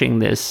watching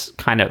this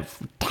kind of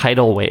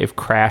tidal wave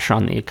crash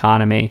on the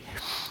economy.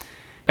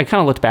 I kind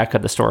of looked back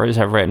at the stories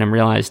I've written and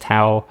realized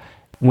how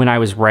when I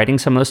was writing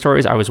some of the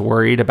stories, I was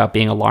worried about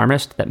being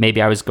alarmist, that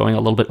maybe I was going a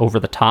little bit over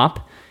the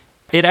top.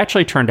 It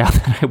actually turned out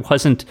that I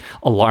wasn't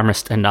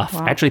alarmist enough.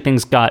 Wow. Actually,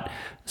 things got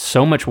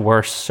so much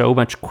worse, so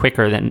much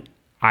quicker than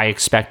I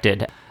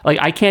expected. Like,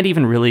 I can't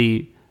even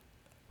really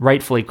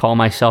rightfully call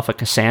myself a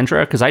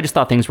Cassandra because I just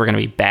thought things were going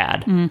to be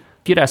bad.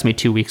 If you'd asked me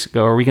 2 weeks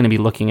ago, are we going to be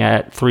looking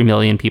at 3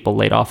 million people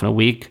laid off in a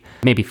week?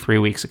 Maybe 3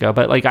 weeks ago.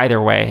 But like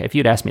either way, if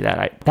you'd asked me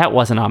that, that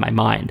wasn't on my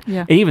mind.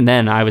 Yeah. And even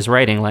then I was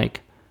writing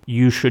like,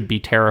 you should be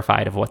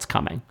terrified of what's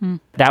coming.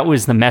 That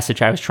was the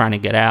message I was trying to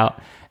get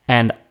out.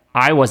 And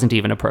I wasn't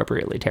even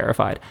appropriately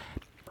terrified.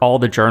 All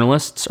the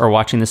journalists are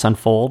watching this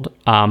unfold,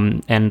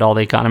 and all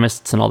the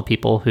economists and all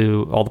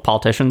the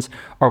politicians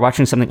are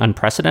watching something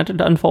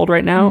unprecedented unfold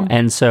right now.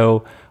 And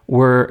so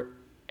we're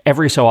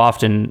every so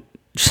often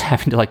just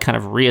having to kind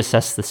of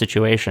reassess the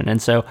situation.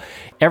 And so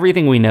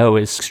everything we know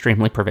is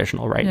extremely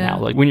provisional right now.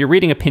 Like when you're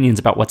reading opinions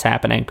about what's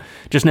happening,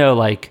 just know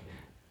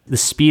the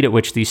speed at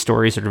which these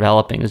stories are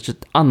developing is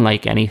just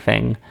unlike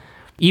anything.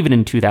 Even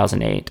in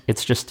 2008,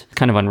 it's just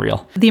kind of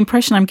unreal. The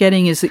impression I'm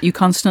getting is that you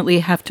constantly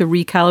have to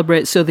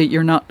recalibrate so that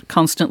you're not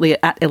constantly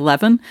at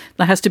 11.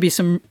 There has to be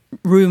some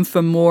room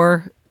for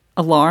more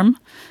alarm.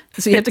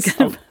 So you have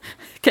to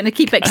kind of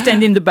keep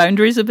extending the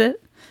boundaries a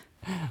bit.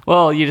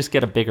 Well, you just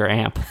get a bigger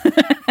amp.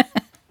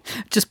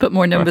 Just put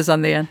more numbers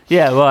on the end.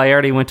 Yeah, well, I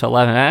already went to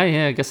 11.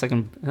 I guess I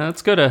can,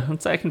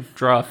 I can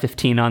draw a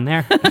 15 on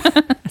there.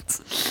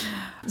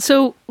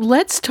 So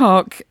let's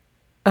talk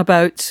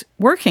about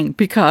working,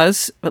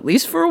 because at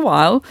least for a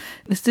while,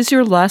 this is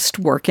your last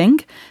working,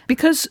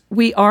 because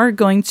we are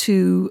going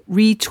to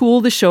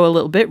retool the show a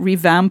little bit,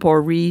 revamp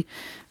or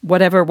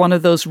whatever one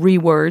of those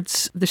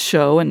rewords the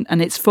show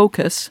and its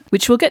focus,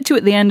 which we'll get to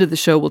at the end of the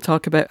show. We'll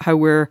talk about how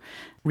we're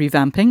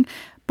revamping.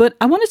 But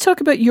I want to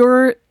talk about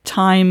your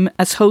time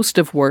as host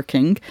of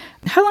Working.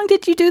 How long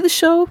did you do the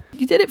show?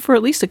 You did it for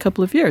at least a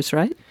couple of years,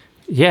 right?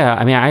 Yeah,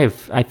 I mean, I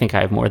think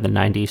I have more than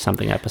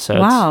 90-something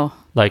episodes. Wow.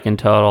 In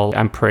total,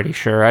 I'm pretty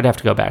sure. I'd have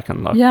to go back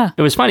and look. Yeah.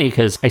 It was funny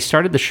because I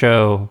started the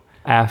show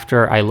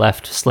after I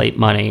left Slate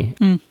Money.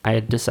 I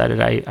had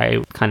decided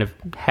I kind of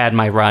had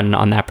my run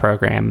on that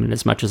program, and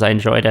as much as I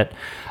enjoyed it,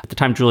 at the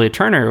time Julia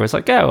Turner was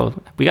like, oh,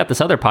 we got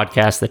this other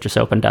podcast that just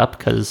opened up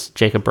because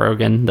Jacob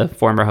Brogan, the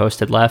former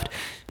host, had left.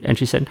 And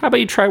she said, how about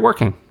you try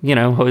Working?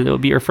 It'll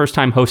be your first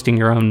time hosting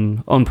your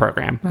own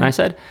program. Right. And I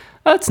said,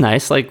 oh, that's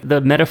nice.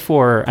 The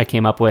metaphor I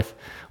came up with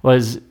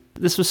was,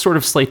 this was sort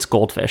of Slate's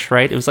goldfish,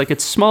 right? It was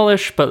it's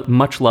smallish, but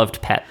much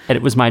loved pet. And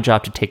it was my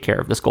job to take care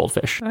of this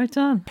goldfish. Right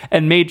on.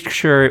 And made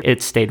sure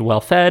it stayed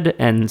well fed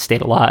and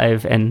stayed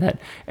alive and that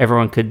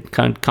everyone could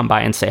come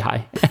by and say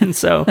hi. And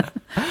so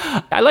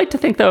I like to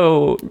think,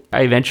 though,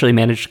 I eventually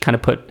managed to kind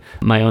of put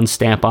my own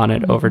stamp on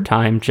it over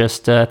time,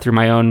 just through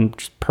my own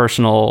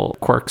personal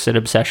quirks and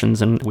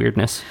obsessions and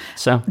weirdness.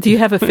 So, do you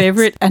have a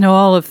favorite? I know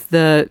all of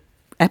the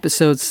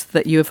episodes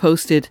that you have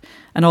hosted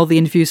and all the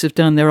interviews you've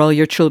done, they're all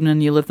your children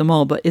and you live them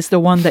all. But is there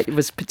one that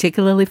was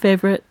particularly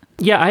favorite?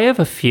 Yeah, I have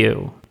a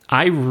few.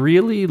 I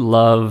really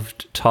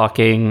loved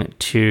talking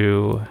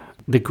to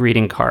the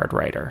greeting card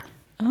writer.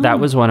 Oh. That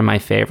was one of my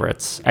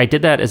favorites. I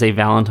did that as a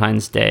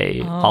Valentine's Day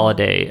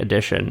holiday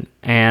edition.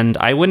 And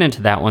I went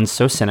into that one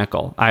so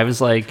cynical. I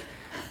was like,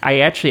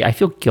 I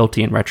feel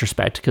guilty in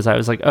retrospect because I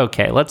was like,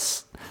 okay,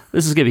 this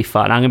is going to be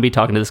fun. I'm going to be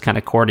talking to this kind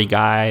of corny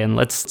guy and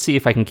let's see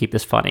if I can keep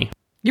this funny.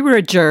 You were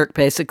a jerk,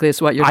 basically,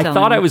 is what you're telling me. I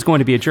thought I was going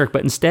to be a jerk,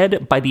 but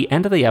instead, by the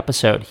end of the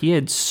episode, he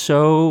had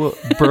so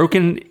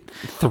broken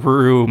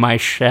through my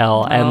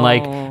shell.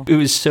 And it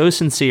was so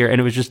sincere,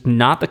 and it was just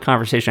not the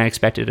conversation I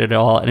expected at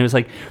all. And it was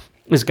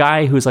this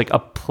guy who's a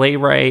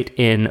playwright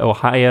in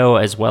Ohio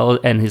as well,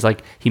 and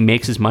he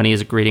makes his money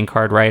as a greeting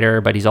card writer,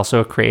 but he's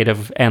also a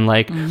creative, and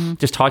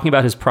just talking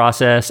about his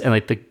process and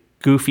the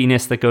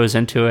goofiness that goes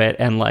into it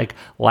and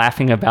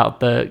laughing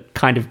about the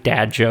kind of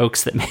dad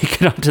jokes that make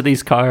it onto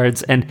these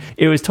cards. And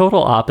it was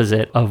total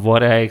opposite of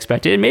what I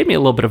expected. It made me a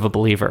little bit of a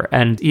believer.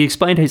 And he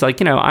explained, he's like,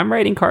 I'm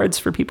writing cards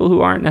for people who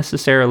aren't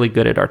necessarily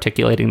good at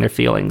articulating their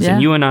feelings. Yeah.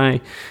 And you and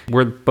I,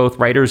 we're both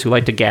writers who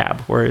like to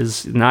gab,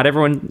 whereas not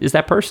everyone is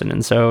that person.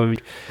 And so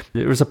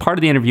there was a part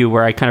of the interview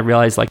where I kind of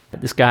realized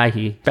this guy,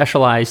 he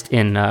specialized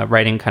in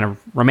writing kind of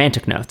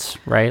romantic notes,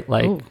 right?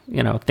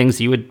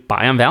 Things you would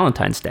buy on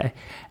Valentine's Day.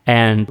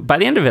 And by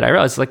the end of it, I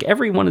realized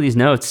every one of these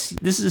notes,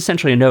 this is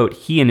essentially a note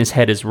he in his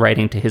head is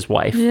writing to his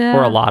wife,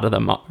 or a lot of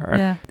them are.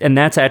 Yeah. And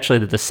that's actually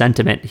the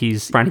sentiment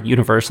he's trying to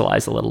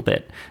universalize a little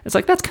bit. It's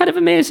that's kind of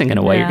amazing in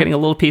a way. You're getting a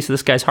little piece of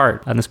this guy's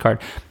heart on this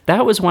card.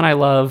 That was one I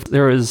loved.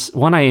 There was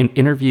one I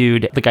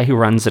interviewed, the guy who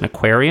runs an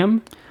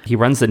aquarium. He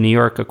runs the New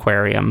York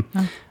Aquarium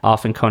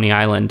off in Coney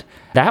Island.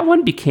 That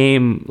one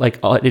became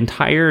an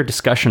entire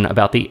discussion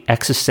about the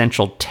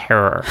existential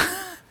terror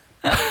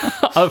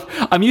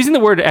I'm using the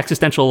word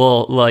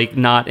existential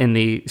not in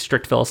the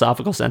strict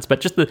philosophical sense, but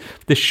just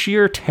the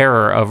sheer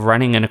terror of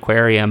running an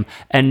aquarium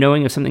and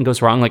knowing if something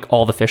goes wrong,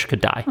 all the fish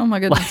could die. Oh my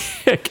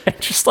goodness.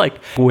 Just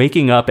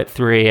waking up at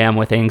 3 a.m.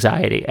 with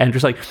anxiety and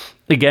just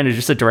again, it's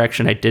just a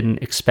direction I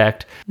didn't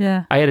expect.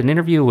 Yeah. I had an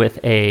interview with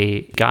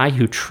a guy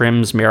who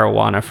trims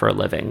marijuana for a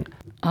living.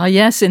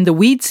 Yes, in the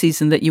weed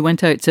season that you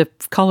went out to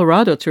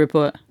Colorado to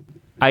report.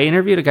 I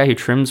interviewed a guy who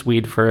trims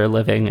weed for a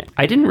living.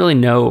 I didn't really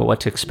know what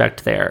to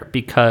expect there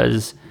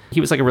because he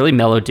was a really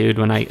mellow dude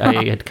when I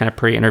had kind of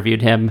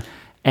pre-interviewed him.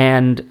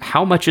 And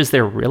how much is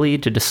there really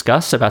to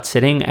discuss about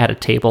sitting at a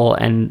table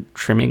and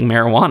trimming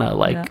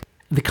marijuana?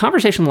 The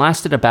conversation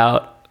lasted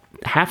about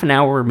half an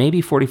hour,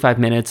 maybe 45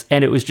 minutes,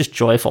 and it was just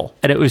joyful.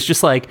 And it was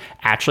just like,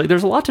 actually,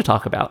 there's a lot to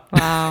talk about.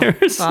 Wow.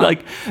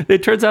 Like,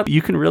 it turns out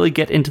you can really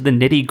get into the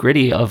nitty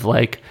gritty of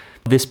like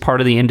this part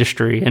of the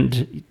industry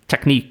and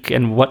technique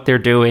and what they're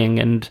doing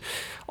and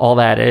all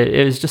that.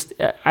 It was just,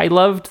 I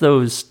loved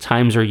those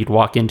times where you'd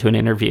walk into an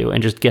interview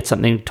and just get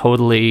something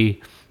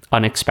totally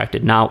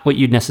unexpected, not what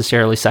you'd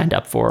necessarily signed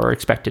up for or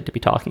expected to be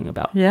talking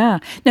about. Yeah.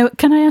 Now,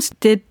 can I ask,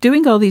 did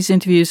doing all these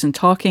interviews and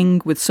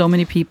talking with so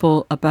many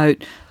people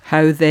about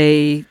how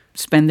they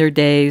spend their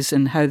days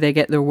and how they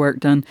get their work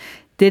done,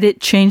 did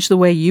it change the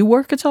way you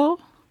work at all?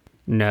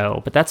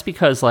 No, but that's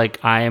because like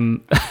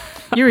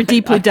You're a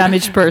deeply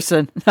damaged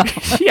person.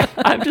 Yeah,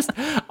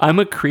 I'm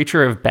a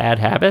creature of bad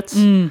habits.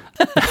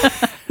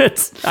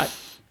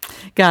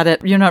 Got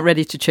it. You're not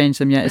ready to change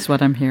them yet, is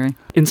what I'm hearing.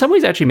 In some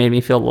ways, actually made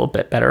me feel a little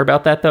bit better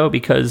about that, though,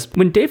 because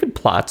when David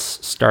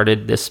Plotz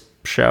started this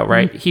show,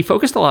 right, he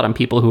focused a lot on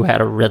people who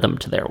had a rhythm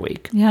to their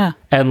week. Yeah.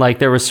 And like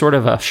there was sort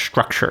of a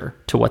structure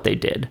to what they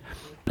did.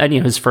 And,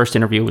 his first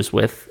interview was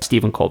with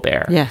Stephen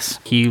Colbert. Yes.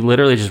 He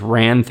literally just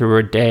ran through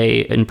a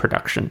day in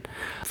production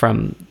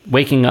from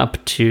waking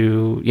up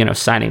to,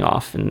 signing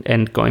off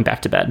and going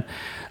back to bed.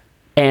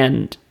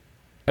 And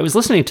I was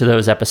listening to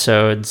those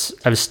episodes.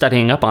 I was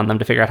studying up on them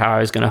to figure out how I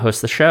was going to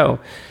host the show.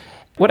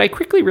 What I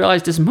quickly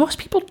realized is most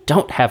people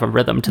don't have a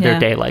rhythm to their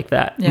day like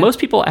that. Yeah. Most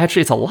people,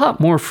 actually, it's a lot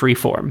more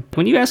freeform.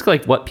 When you ask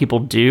like what people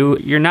do,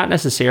 you're not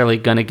necessarily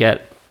going to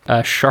get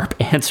a sharp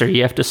answer.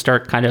 You have to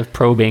start kind of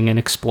probing and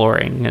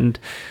exploring and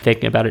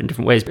thinking about it in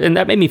different ways. And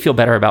that made me feel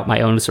better about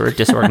my own sort of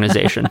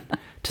disorganization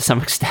to some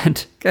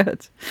extent.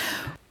 Good.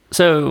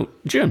 So,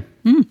 June,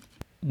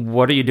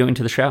 what are you doing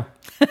to the show?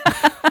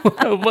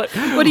 What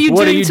are you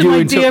doing to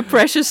my dear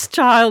precious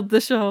child,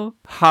 the show?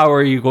 How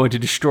are you going to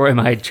destroy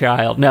my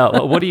child? No,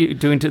 what are you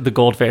doing to the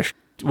goldfish?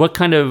 What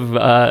kind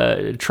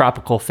of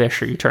tropical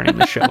fish are you turning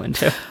the show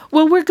into?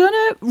 Well, we're going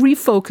to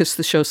refocus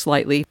the show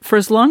slightly. For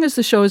as long as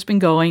the show has been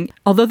going,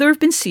 although there have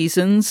been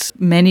seasons,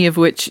 many of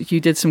which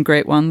you did some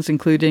great ones,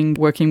 including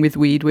Working with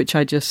Weed, which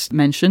I just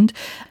mentioned.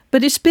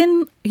 But it's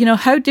been,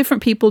 how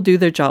different people do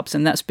their jobs,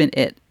 and that's been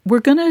it. We're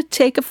going to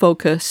take a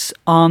focus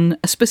on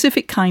a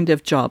specific kind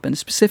of job and a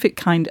specific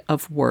kind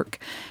of work.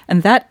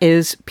 And that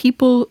is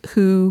people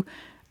who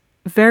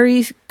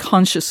very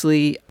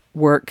consciously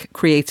work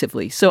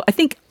creatively. So I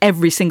think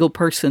every single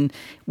person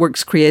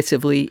works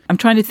creatively. I'm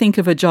trying to think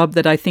of a job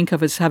that I think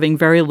of as having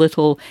very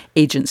little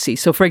agency.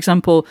 So for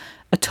example,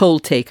 a toll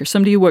taker,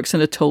 somebody who works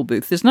in a toll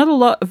booth. There's not a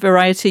lot of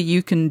variety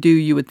you can do,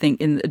 you would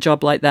think, in a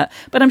job like that.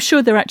 But I'm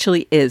sure there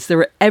actually is.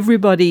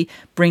 Everybody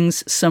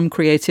brings some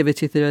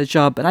creativity to their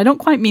job. But I don't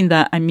quite mean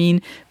that. I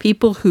mean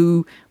people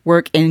who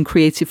work in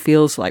creative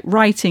fields like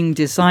writing,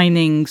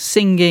 designing,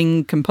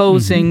 singing,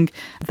 composing,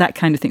 that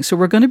kind of thing. So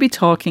we're going to be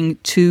talking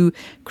to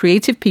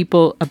creative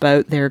people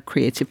about their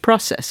creative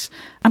process.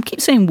 I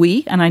keep saying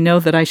we, and I know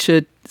that I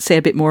should say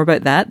a bit more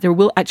about that. There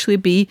will actually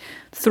be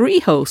 3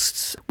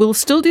 hosts. We'll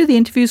still do the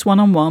interviews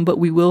one-on-one, but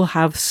we will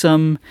have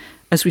some,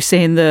 as we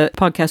say in the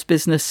podcast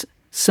business,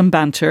 some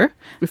banter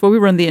before we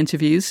run the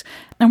interviews.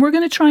 And we're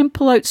going to try and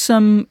pull out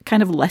some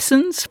kind of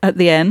lessons at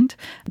the end.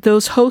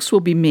 Those hosts will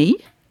be me.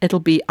 It'll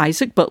be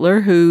Isaac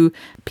Butler, who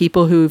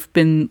people who've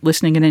been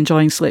listening and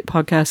enjoying Slate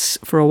podcasts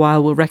for a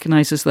while will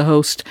recognize as the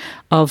host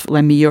of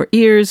Lend Me Your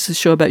Ears, a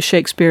show about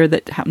Shakespeare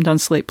that happened on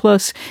Slate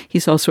Plus.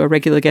 He's also a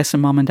regular guest on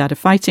Mom and Dad Are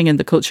Fighting and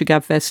the Culture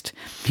Gabfest.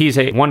 He's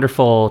a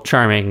wonderful,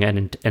 charming,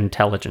 and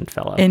intelligent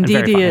fellow.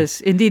 Indeed he is.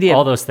 Indeed he is.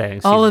 All those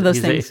things. All of those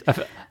things.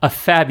 A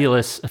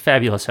fabulous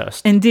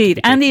host.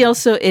 Indeed. And he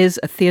also is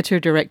a theatre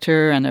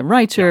director and a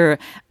writer.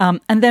 Yeah.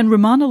 And then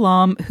Rumaan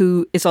Alam,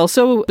 who is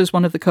also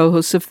one of the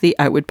co-hosts of the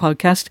Outward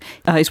podcast,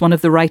 is one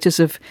of the writers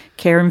of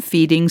Care and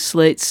Feeding,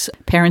 Slate's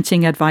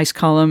parenting advice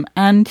column.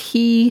 And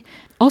he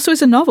also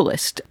is a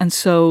novelist. And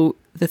so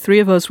the 3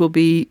 of us will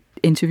be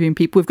interviewing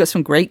people. We've got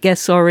some great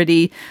guests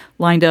already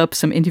lined up,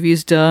 some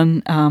interviews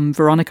done.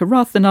 Veronica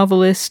Roth, the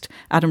novelist,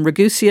 Adam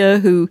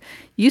Ragusa, who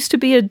used to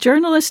be a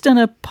journalist and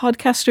a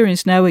podcaster and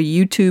is now a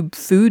YouTube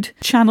food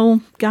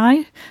channel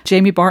guy.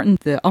 Jamie Barton,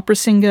 the opera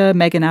singer,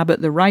 Megan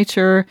Abbott, the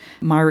writer,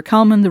 Myra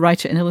Kalman, the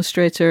writer and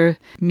illustrator,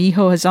 Miho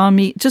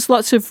Hazami, just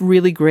lots of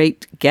really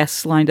great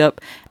guests lined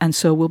up. And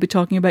so we'll be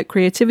talking about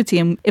creativity.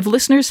 And if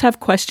listeners have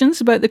questions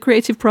about the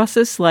creative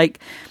process, like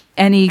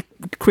any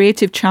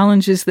creative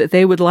challenges that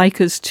they would like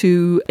us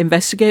to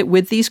investigate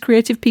with these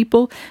creative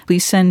people,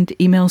 please send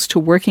emails to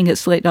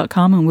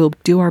working@slate.com and we'll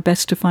do our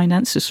best to find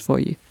answers for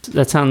you.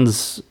 That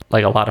sounds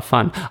like a lot of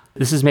fun.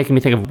 This is making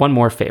me think of one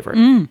more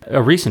favorite,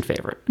 a recent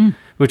favorite,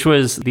 which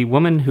was the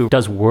woman who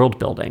does world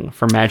building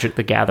for Magic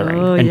the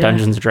Gathering and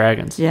Dungeons &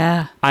 Dragons.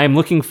 Yeah. I'm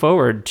looking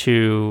forward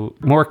to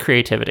more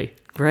creativity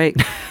Great.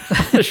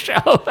 the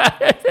show.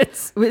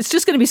 It's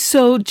just going to be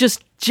so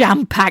just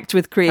jam-packed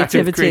with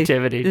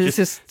creativity. It's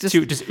just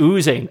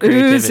oozing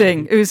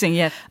creativity. Oozing,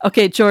 yeah.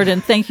 Okay,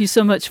 Jordan, thank you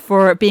so much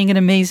for being an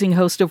amazing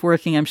host of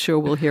Working. I'm sure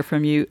we'll hear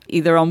from you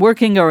either on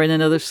Working or in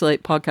another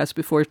Slate podcast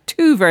before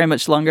too very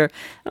much longer.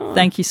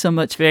 Thank you so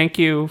much. Thank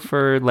you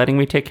for letting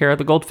me take care of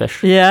the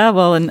goldfish. Yeah,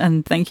 well,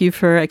 and thank you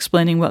for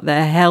explaining what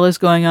the hell is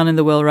going on in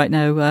the world right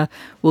now.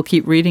 We'll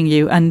keep reading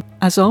you. And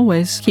as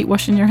always, keep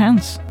washing your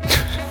hands.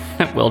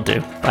 Will do.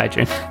 Bye,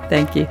 June.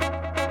 Thank you.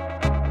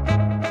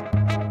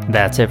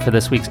 That's it for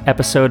this week's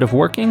episode of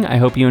Working. I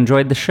hope you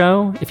enjoyed the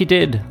show. If you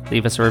did,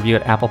 leave us a review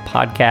at Apple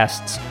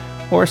Podcasts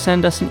or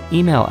send us an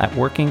email at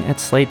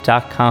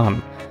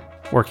working@slate.com.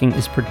 Working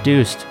is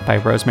produced by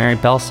Rosemary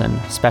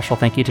Belson. Special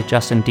thank you to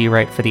Justin D.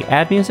 Wright for the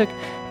ad music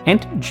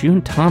and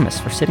June Thomas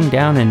for sitting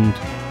down and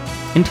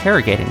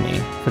interrogating me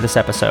for this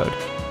episode.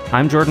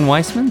 I'm Jordan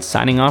Weissman,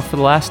 signing off for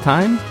the last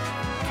time.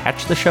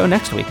 Catch the show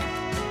next week.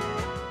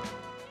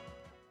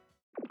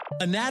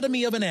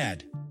 Anatomy of an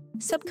ad.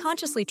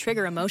 Subconsciously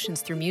trigger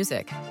emotions through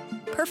music.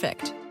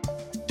 Perfect.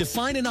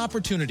 Define an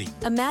opportunity.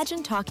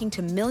 Imagine talking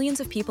to millions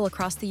of people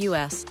across the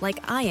U.S. like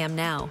I am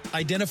now.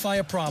 Identify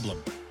a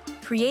problem.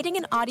 Creating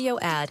an audio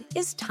ad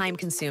is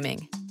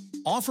time-consuming.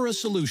 Offer a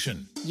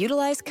solution.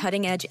 Utilize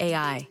cutting-edge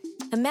AI.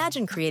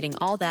 Imagine creating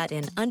all that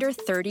in under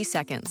 30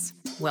 seconds.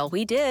 Well,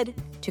 we did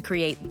to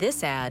create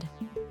this ad.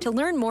 To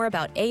learn more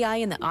about AI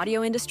in the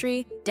audio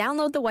industry,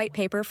 download the white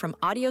paper from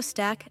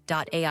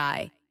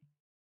audiostack.ai.